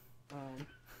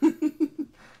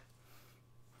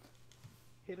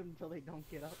 hit them until they don't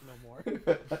get up no more.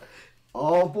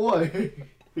 Oh boy.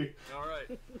 All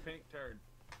right, pink turn.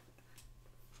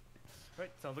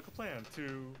 Right, sounds like a plan.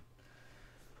 Two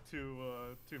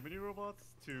mini robots,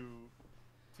 two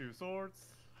swords,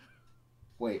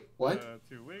 Wait, what?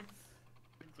 2 wings.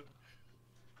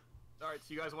 All right,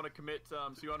 so you guys want to commit?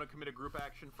 So you want to commit a group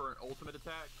action for an ultimate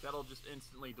attack? That'll just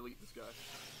instantly delete this guy.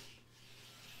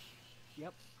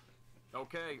 Yep.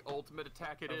 Okay, ultimate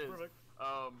attack it Sounds is. perfect.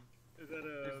 Is that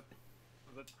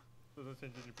does that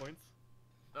change any points?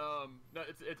 No,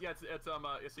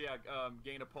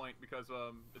 gain a point because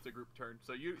it's a group turn.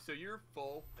 So you're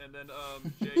full, and then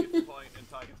Jay gets a point and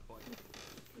Ty gets a point.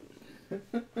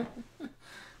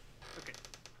 Okay.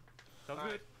 Sounds All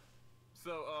good. right.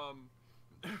 So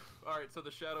all right. So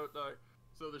the shadow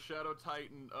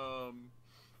Titan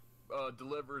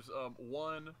delivers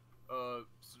one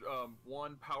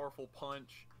powerful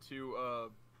punch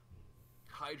to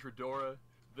Hydrodora.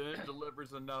 Then it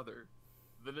delivers another.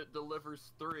 Then it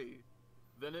delivers 3.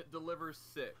 Then it delivers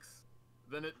 6.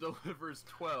 Then it delivers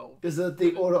 12. Is it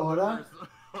the Ora Ora?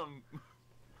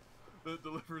 It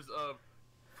delivers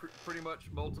pretty much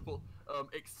multiple,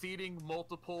 exceeding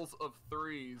multiples of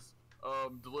 3s,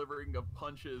 delivering of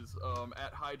punches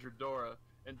at Hydrodora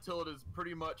until it is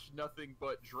pretty much nothing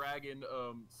but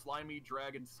slimy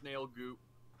dragon snail goop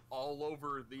all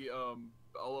over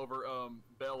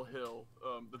Bell Hill,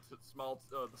 the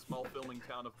small filming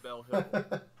town of Bell Hill.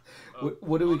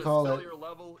 What do we call on a it? cellular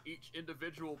level, each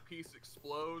individual piece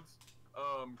explodes,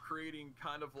 creating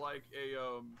kind of like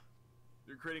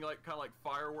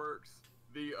fireworks.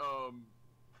 The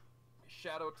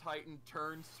Shadow Titan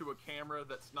turns to a camera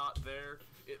that's not there.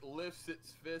 It lifts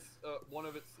its fist, one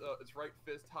of its right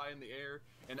fist high in the air,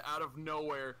 and out of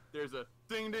nowhere, there's a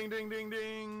ding, ding, ding, ding,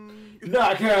 ding.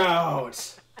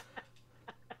 Knockout!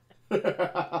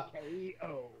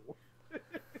 KO.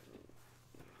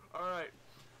 All right,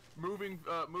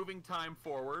 moving time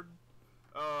forward.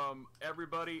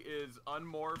 Everybody is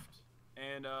unmorphed,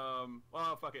 and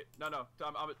well, fuck it. No.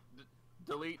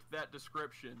 Delete that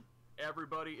description.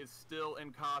 Everybody is still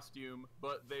in costume,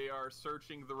 but they are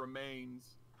searching the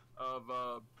remains of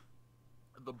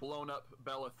the blown-up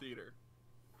Bella Theater.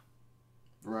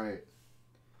 Right.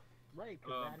 Right,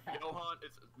 because that happened. Johan,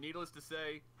 it's needless to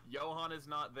say, Johan is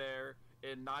not there,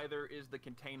 and neither is the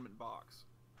containment box.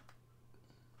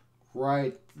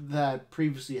 Right. That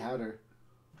previously had her.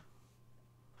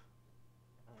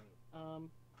 Alright,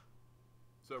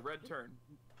 So red turn.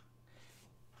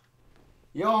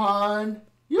 Johan!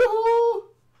 Yoo-hoo!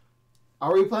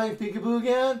 Are we playing peekaboo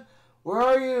again? Where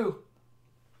are you?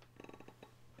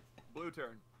 Blue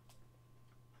turn.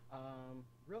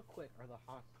 Real quick, are the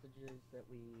hostages that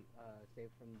we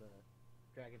saved from the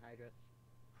Dragon Hydra?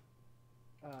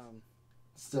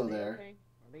 Still are they there. Okay?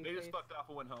 Are They just safe? fucked off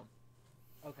and went home.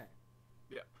 Okay.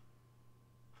 Yeah.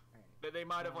 Alright. They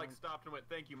might have like stopped and went,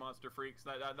 "Thank you, monster freaks."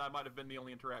 That might have been the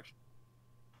only interaction.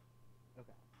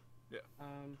 Okay. Yeah.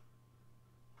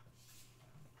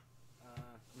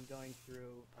 I'm going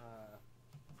through,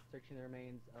 searching the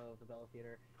remains of the Bella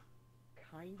Theater,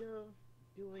 kind of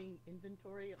doing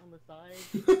inventory on the side.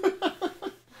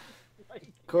 Like,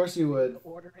 Of course you would.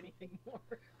 order anything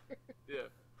more. Yeah.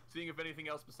 Seeing if anything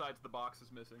else besides the box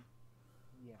is missing.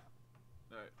 Yeah.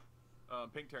 All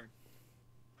right. Pink turn.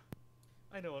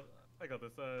 I know what. I got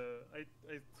this. I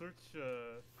search.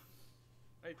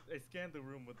 I scanned the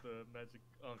room with the magic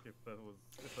ankh if possible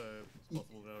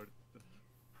now.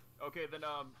 Okay, then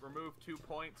remove 2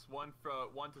 points, one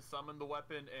to summon the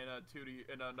weapon,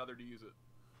 and another to use it.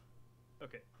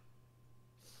 Okay.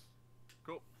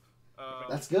 Cool.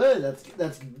 That's good.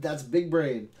 That's big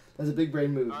brain. That's a big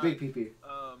brain move. All Big right. PP.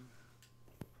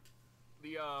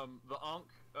 The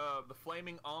Ankh, the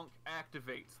flaming Ankh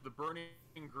activates. The burning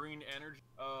green energy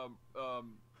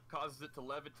causes it to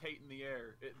levitate in the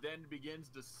air. It then begins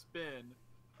to spin,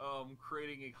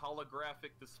 creating a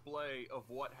holographic display of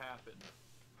what happened.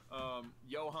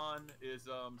 Johan is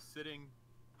sitting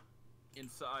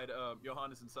inside.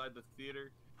 Johan is inside the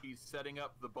theater. He's setting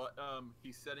up the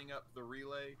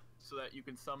relay so that you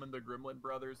can summon the Gremlin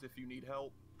brothers if you need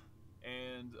help.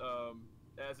 And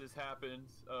as this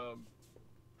happens,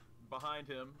 behind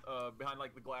him, behind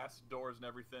like the glass doors and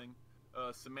everything,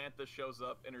 Samantha shows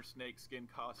up in her snakeskin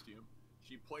costume.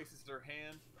 She places her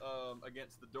hand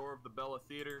against the door of the Bella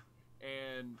Theater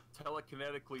and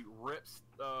telekinetically rips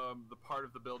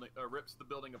rips the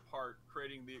building apart,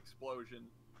 creating the explosion,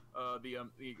 the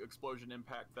explosion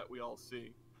impact that we all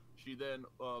see. She then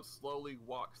slowly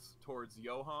walks towards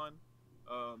Johan.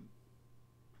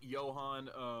 Johan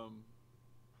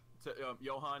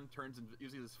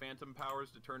uses his phantom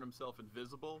powers to turn himself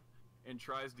invisible, and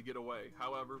tries to get away.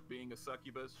 However, being a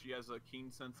succubus, she has a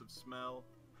keen sense of smell.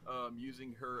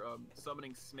 Using her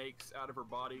summoning snakes out of her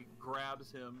body,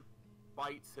 grabs him,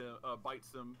 bites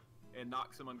him, and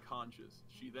knocks him unconscious.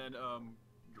 She then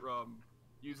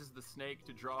uses the snake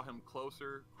to draw him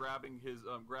closer, grabbing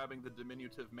the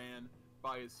diminutive man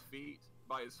by his feet,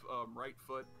 by his right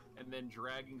foot, and then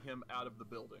dragging him out of the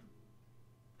building.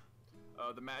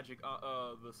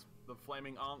 The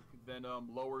flaming Ankh then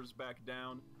lowers back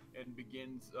down and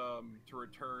begins to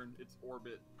return its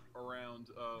orbit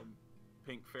around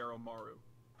Pink Pharaoh Maru.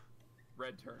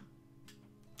 Red turn.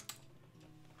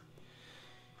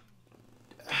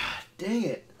 Dang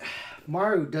it.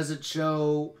 Maru, does it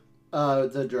show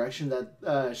the direction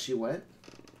that she went?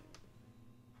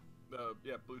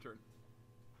 Yeah, blue turn.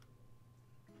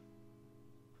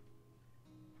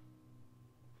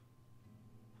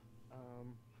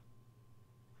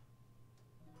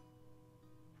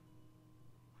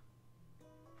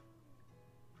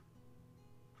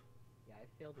 Yeah, I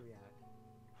failed to react.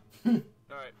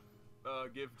 Alright,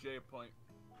 give Jay a point.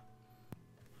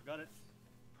 Got it.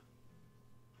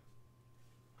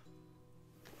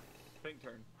 Pink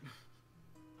turn.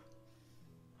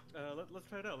 Let's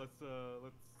try it out. Let's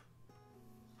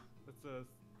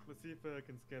see if I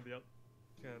can scan the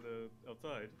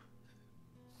outside.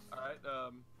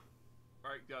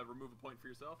 Alright, remove a point for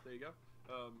yourself. There you go.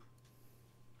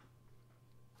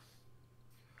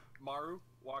 Maru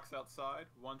walks outside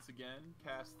once again,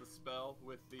 casts the spell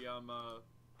with the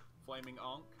flaming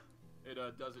Ankh. It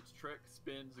does its trick,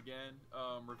 spins again,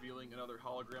 revealing another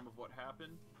hologram of what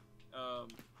happened.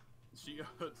 She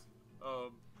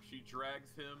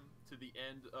drags him to the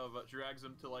end of drags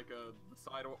him to like the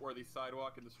sidewalk where the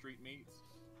sidewalk and the street meets,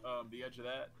 the edge of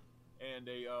that, and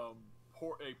a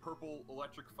purple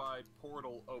electrified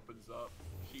portal opens up.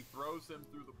 She throws him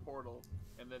through the portal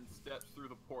and then steps through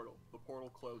the portal. The portal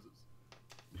closes.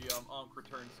 The Ankh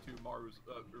returns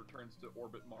to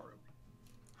orbit Maru.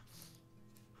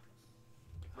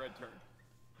 Red turn.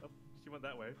 Oh, she went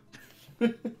that way.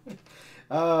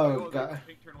 Oh, God.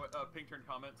 Pink turn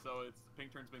comment, so it's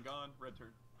pink turn's been gone, red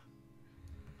turn.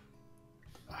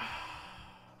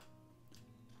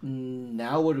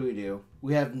 Now what do?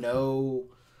 We have no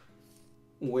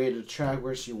way to track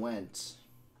where she went.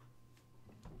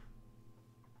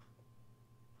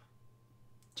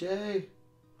 Jay?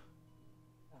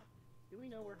 Do we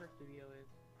know where her studio is?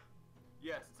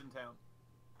 Yes, it's in town.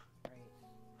 Right.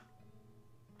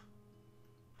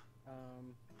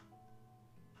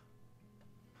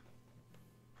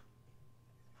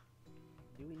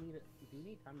 Do we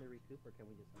need time to recoup, or can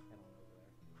we just like head on over there?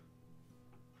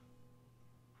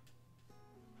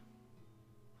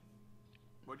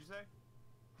 What'd you say?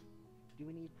 Do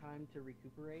we need time to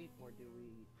recuperate, or do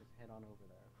we just head on over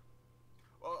there?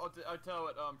 Well, I'll tell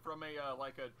it. From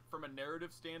a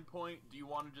narrative standpoint, do you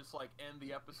want to just like end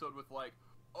the episode with like,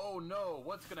 oh no,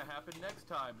 what's gonna happen next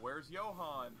time? Where's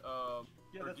Johan?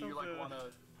 Yeah, or do you like want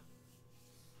to,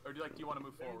 or do you want to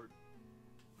move forward?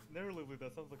 Narratively,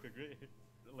 that sounds like a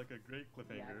great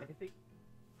cliffhanger. Yeah, I think.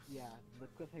 Yeah, the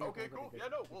cliffhanger. Okay, cool. Yeah,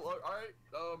 no. Well,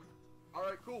 all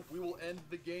right, cool. We will end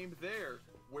the game there.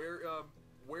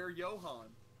 Where Johan?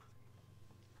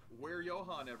 Where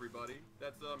Johan, everybody?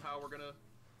 That's how we're gonna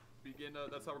begin.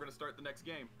 That's how we're gonna start the next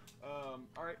game. All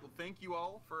right. Well, thank you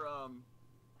all for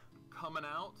coming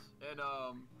out and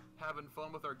having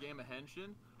fun with our game of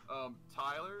Henshin.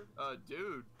 Tyler,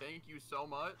 dude, thank you so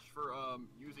much for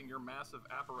using your massive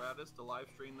apparatus to live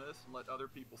stream this and let other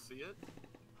people see it.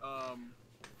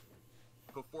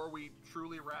 Before we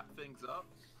truly wrap things up,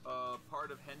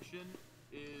 part of Henshin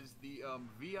is the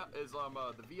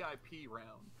VIP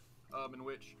round, in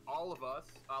which all of us,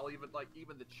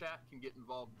 even the chat can get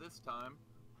involved this time,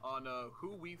 on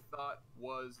who we thought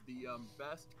was the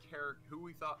best character, who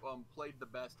we thought played the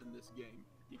best in this game.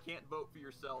 You can't vote for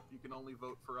yourself. You can only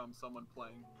vote for someone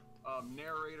playing.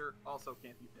 Narrator also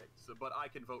can't be picked. So, but I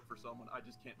can vote for someone. I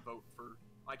just can't vote for.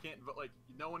 I can't vote. Like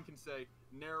no one can say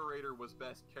narrator was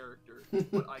best character,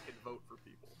 but I can vote for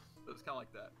people. So it's kind of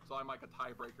like that. So I'm like a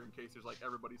tiebreaker in case there's like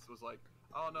everybody was like,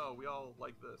 oh no, we all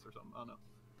like this or something. I don't know.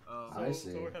 I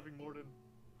see. So we're having more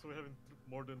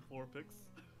than 4 picks.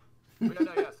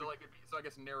 Yeah. So I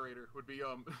guess narrator would be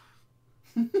yeah.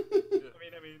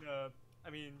 I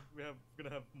mean, we're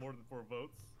gonna have more than 4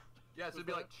 votes. Yeah, so it'd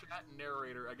be like chat and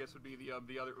narrator. I guess would be the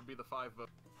other would be the 5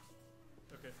 votes.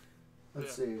 Okay.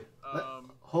 Let's see.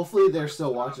 Hopefully they're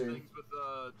still watching. Things with,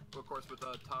 of course, with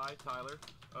Tyler.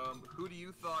 Who do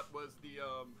you thought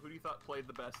played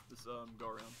the best this go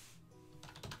around?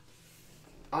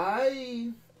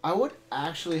 I would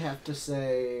actually have to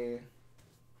say.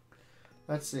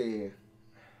 Let's see.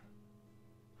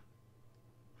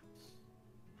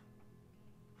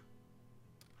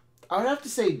 I would have to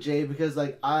say Jay because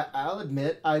like I'll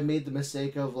admit I made the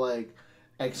mistake of like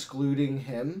excluding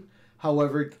him.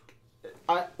 However,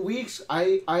 I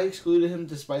excluded him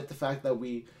despite the fact that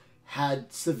we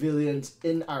had civilians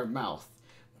in our mouth.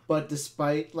 But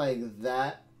despite like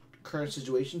that current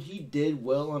situation, he did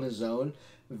well on his own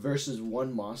versus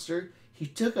one monster. He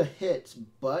took a hit,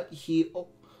 but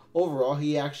overall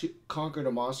he actually conquered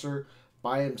a monster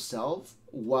by himself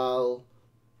while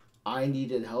I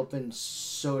needed help, and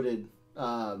so did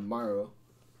Maru.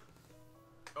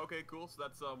 Okay, cool. So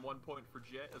that's 1 point for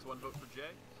Jay. That's 1 vote for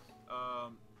Jay.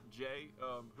 Jay,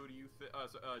 who do you think?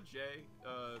 Jay,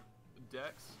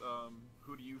 Dex,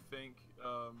 who do you think?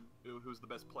 Who's the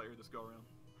best player this go around?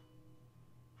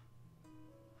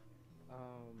 I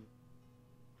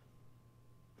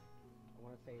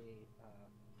want to say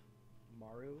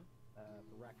Maru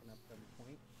for racking up 7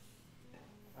 points.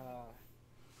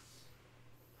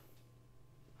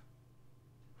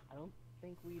 I don't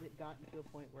think we'd gotten to a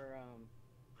point where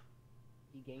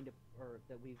he gained or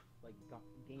that we've like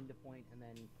gained a point and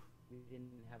then we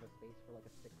didn't have a space for like a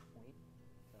 6th point.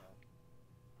 So.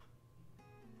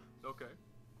 Okay,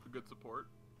 good support.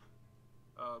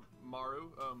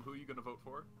 Maru, who are you gonna vote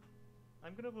for?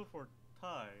 I'm gonna vote for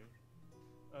Ty.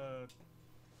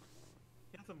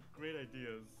 He had some great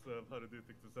ideas of how to do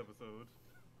things this episode.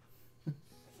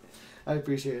 I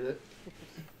appreciate it.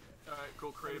 Alright,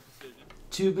 cool, creative decision.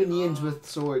 Two Benians with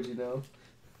swords, you know.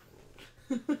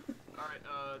 Alright,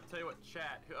 tell you what,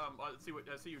 chat. Let's see what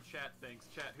chat thinks.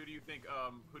 Chat, who do you think?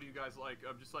 Who do you guys like?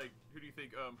 Just like, who do you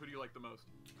think? Who do you like the most?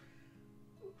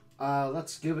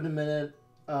 Let's give it a minute.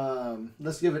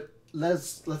 Let's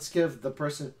give the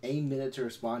person a minute to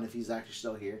respond if he's actually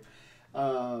still here.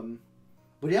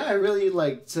 But yeah, I really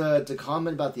like to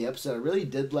comment about the episode. I really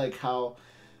did like how.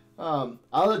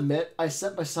 I'll admit I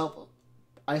set myself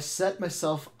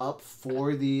up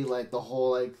for the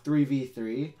whole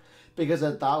 3v3 because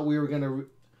I thought we were gonna.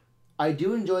 I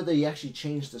do enjoy that he actually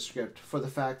changed the script for the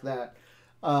fact that.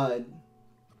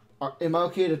 Am I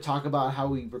okay to talk about how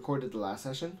we recorded the last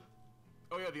session?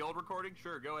 Oh yeah, the old recording.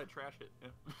 Sure, go ahead, trash it. Yeah.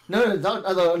 No,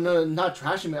 not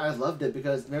trashing it. I loved it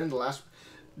because during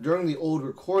the old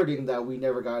recording that we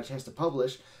never got a chance to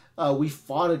publish, we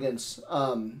fought against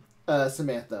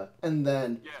Samantha, and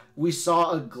then we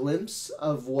saw a glimpse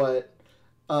of what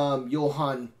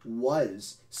Johan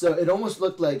was. So it almost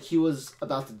looked like he was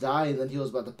about to die, and then he was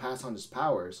about to pass on his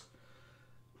powers.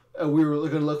 We were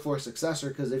going to look for a successor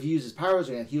because if he used his powers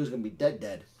again, he was going to be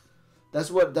dead. That's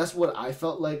what I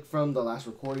felt like from the last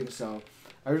recording. So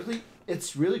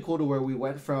it's really cool to where we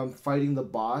went from fighting the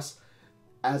boss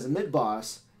as a mid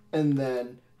boss, and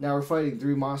then now we're fighting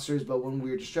 3 monsters. But when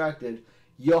we were distracted,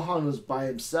 Johan was by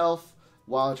himself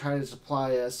while trying to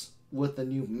supply us with a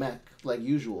new mech like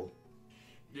usual.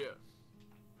 Yeah.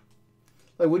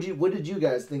 Like, what did you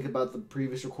guys think about the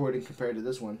previous recording compared to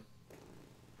this one?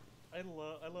 I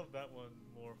love that one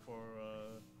more for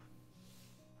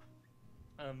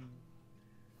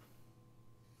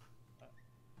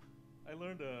I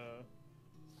learned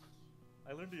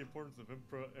the importance of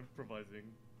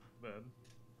improvising then.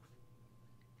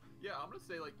 Yeah, I'm gonna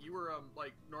say you were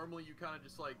normally you kind of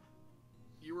just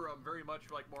you were very much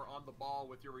more on the ball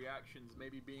with your reactions,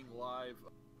 maybe being live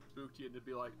spooked you to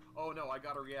be like, oh no, I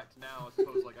gotta react now as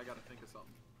opposed I gotta think of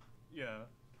something. Yeah.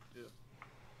 Yeah.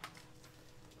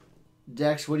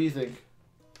 Dex, what do you think?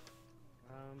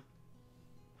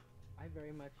 I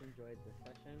very much enjoyed this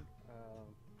session.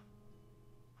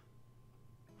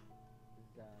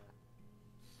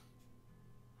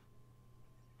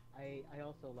 I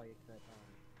also like that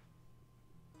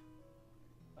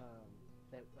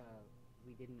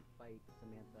we didn't fight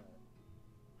Samantha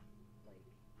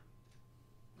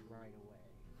right away.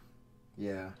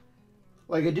 Yeah.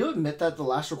 I do admit that the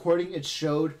last recording it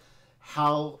showed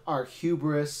how our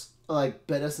hubris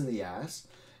bit us in the ass,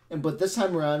 but this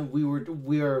time around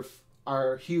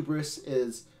our hubris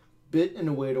is bit in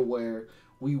a way to where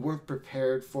we weren't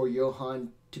prepared for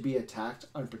Johan to be attacked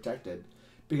unprotected,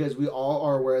 because we all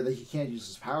are aware that he can't use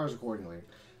his powers accordingly,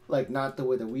 not the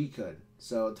way that we could.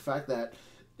 So the fact that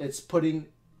it's putting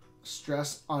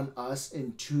stress on us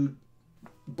in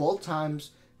both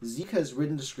times, Zeke has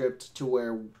written the script to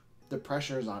where the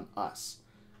pressure is on us,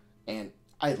 and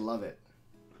I love it.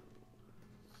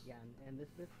 Yeah, and this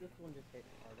one just hit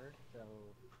harder, so...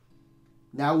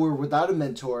 Now we're without a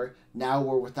mentor, now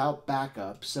we're without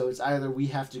backup, so it's either we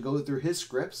have to go through his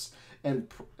scripts and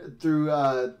through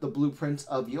the blueprints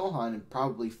of Johan and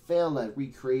probably fail at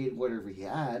recreate whatever he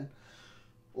had,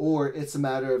 or it's a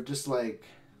matter of just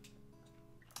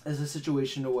it's a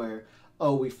situation where,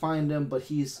 we find him, but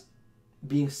he's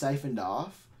being siphoned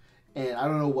off, and I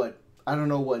don't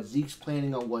know what Zeke's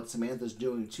planning on what Samantha's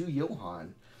doing to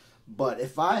Johan. But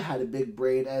if I had a big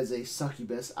brain as a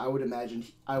succubus, I would imagine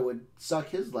I would suck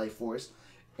his life force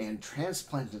and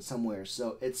transplant it somewhere.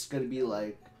 So it's gonna be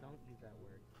like Don't use that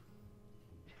word.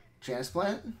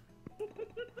 transplant. No.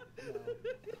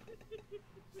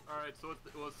 All right. So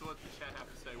what's the chat have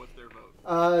to say? What's their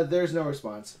vote? There's no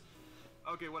response.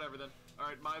 Okay, whatever then. All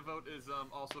right, my vote is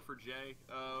also for Jay.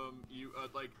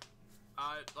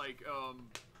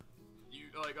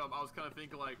 I was kind of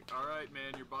thinking like, all right,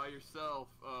 man, you're by yourself.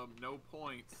 No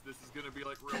points. This is gonna be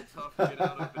like real tough to get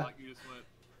out of. And like you just went,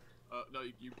 no,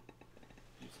 you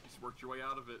just worked your way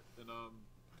out of it, and I'm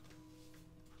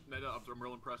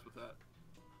real impressed with that.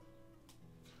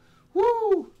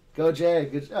 Woo! Go Jay.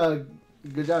 Good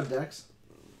job, Dex.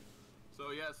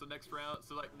 So yeah, so next round,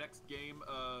 so like next game,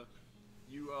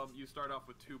 you start off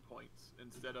with 2 points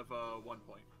instead of 1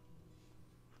 point.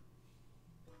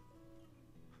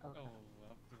 Okay. Oh,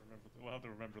 we'll have to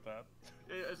remember that.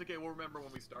 Yeah, it's okay. We'll remember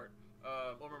when we start.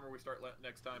 We'll remember when we start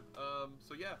next time.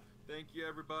 So yeah, thank you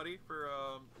everybody for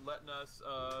letting us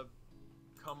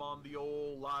come on the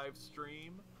old live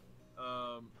stream.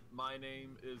 My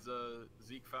name is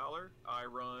Zeke Fowler. I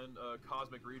run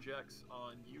Cosmic Rejects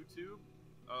on YouTube.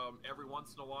 Every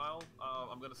once in a while,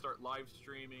 I'm gonna start live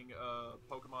streaming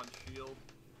Pokemon Shield,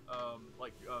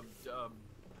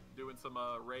 doing some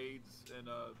raids and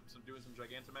doing some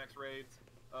Gigantamax raids.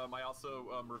 I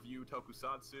also review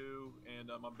Tokusatsu, and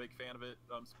I'm a big fan of it,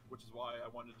 which is why I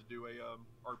wanted to do a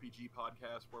RPG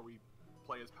podcast where we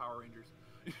play as Power Rangers.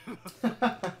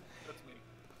 That's me.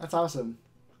 That's awesome.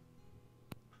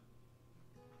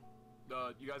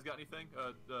 You guys got anything?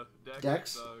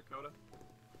 Dex? Coda?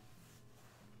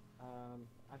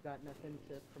 I've got nothing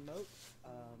to promote.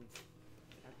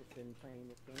 I've just been playing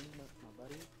this game with my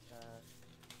buddies,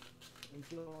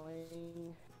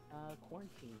 enjoying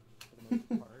quarantine for the most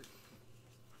part.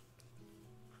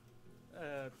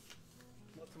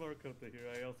 Lots more Kota here.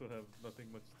 I also have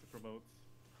nothing much to promote,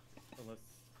 unless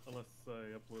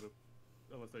I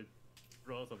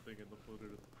draw something and upload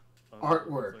it. On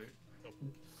Artwork. the website. Oh.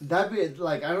 That'd be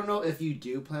like, I don't know if you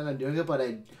do plan on doing it, but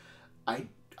I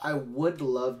would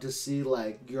love to see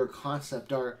like your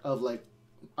concept art of like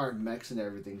our mechs and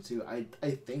everything too. I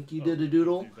think you did a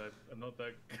doodle. I'm not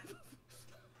that.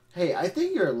 Hey, I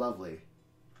think you're lovely.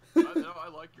 I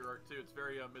like your art too. It's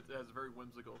very it has very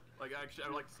whimsical. Like actually, I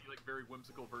like to see like very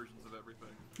whimsical versions of everything.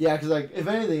 Yeah, because like if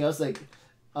anything else, like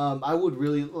I would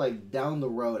really like down the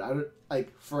road. I would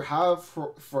like for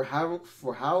however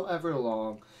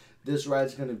long this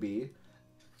ride's gonna be.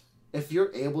 If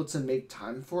you're able to make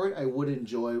time for it, I would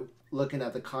enjoy looking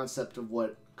at the concept of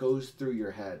what goes through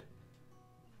your head.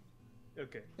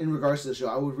 Okay. In regards to the show,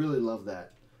 I would really love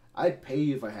that. I'd pay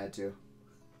you if I had to.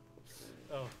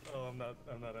 Oh, I'm not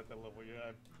at that level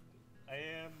yet. I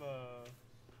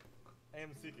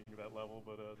am seeking that level,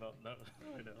 but not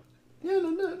right now. Yeah,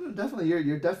 no, definitely.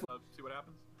 You're definitely. See what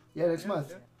happens. Yeah, next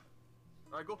month. Yeah.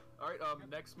 All right, cool. All right,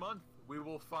 next month we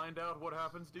will find out what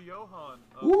happens to Johan.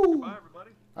 Woo! Goodbye,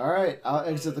 everybody. All right, I'll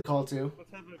exit the call too.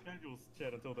 Let's have a casual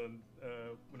chat until then.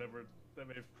 Whenever that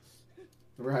may.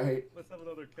 Right. Let's have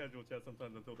another casual chat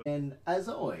sometime until then. And as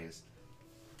always,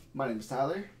 my name is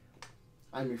Tyler.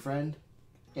 I'm your friend,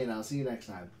 and I'll see you next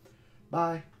time.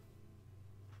 Bye.